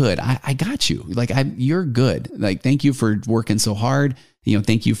all you could. I got you. Like, you're good. Like, thank you for working so hard.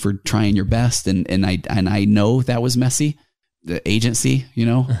 Thank you for trying your best. And I know that was messy. The agency,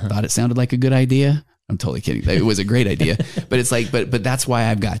 thought it sounded like a good idea. I'm totally kidding. It was a great idea. But it's like, but that's why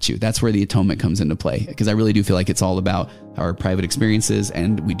I've got you. That's where the atonement comes into play, because I really do feel like it's all about our private experiences,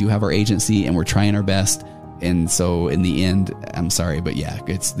 and we do have our agency, and we're trying our best. And so in the end, I'm sorry, but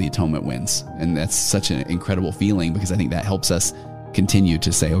it's the atonement wins. And that's such an incredible feeling, because I think that helps us continue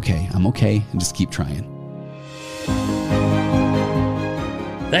to say, okay, I'm okay, and just keep trying.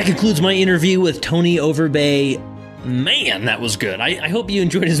 That concludes my interview with Tony Overbay. Man, that was good. I hope you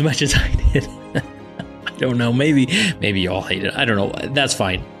enjoyed it as much as I did. I don't know. Maybe you all hate it. I don't know. That's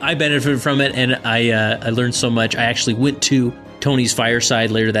fine. I benefited from it, and I learned so much. I actually went to Tony's fireside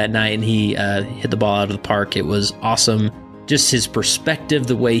later that night, and he hit the ball out of the park. It was awesome. Just his perspective,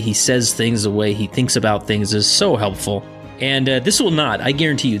 the way he says things, the way he thinks about things is so helpful. And I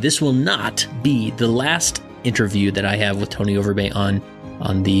guarantee you, this will not be the last interview that I have with Tony Overbay on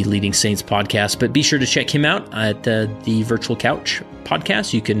the Leading Saints podcast. But be sure to check him out at the Virtual Couch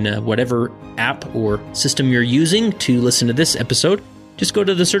podcast. You can, whatever app or system you're using to listen to this episode, just go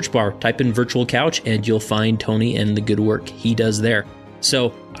to the search bar, type in Virtual Couch, and you'll find Tony and the good work he does there.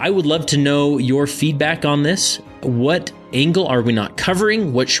 So I would love to know your feedback on this. What angle are we not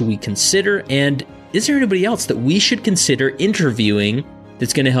covering? What should we consider? And is there anybody else that we should consider interviewing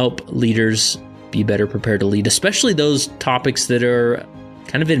that's going to help leaders be better prepared to lead, especially those topics that are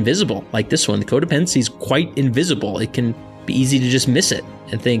kind of invisible, like this one? The codependency is quite invisible. It can be easy to just miss it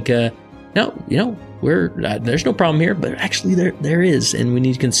and think, no, there's no problem here, but actually there is, and we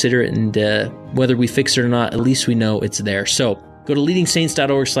need to consider it. And whether we fix it or not, at least we know it's there. So go to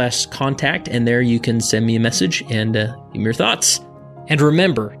leadingsaints.org/contact, and there you can send me a message and give me your thoughts. And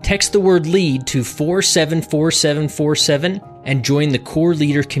remember, text the word LEAD to 474747 and join the Core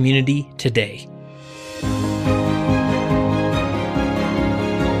Leader community today.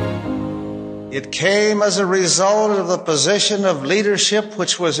 It came as a result of the position of leadership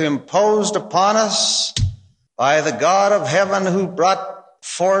which was imposed upon us by the God of heaven, who brought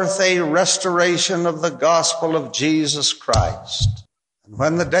forth a restoration of the gospel of Jesus Christ. And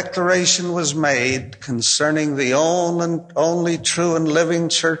when the declaration was made concerning the only true and living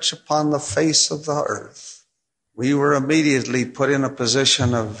church upon the face of the earth, we were immediately put in a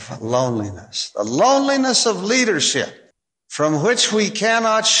position of loneliness, the loneliness of leadership, from which we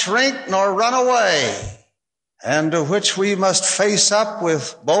cannot shrink nor run away, and to which we must face up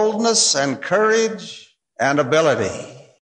with boldness and courage and ability.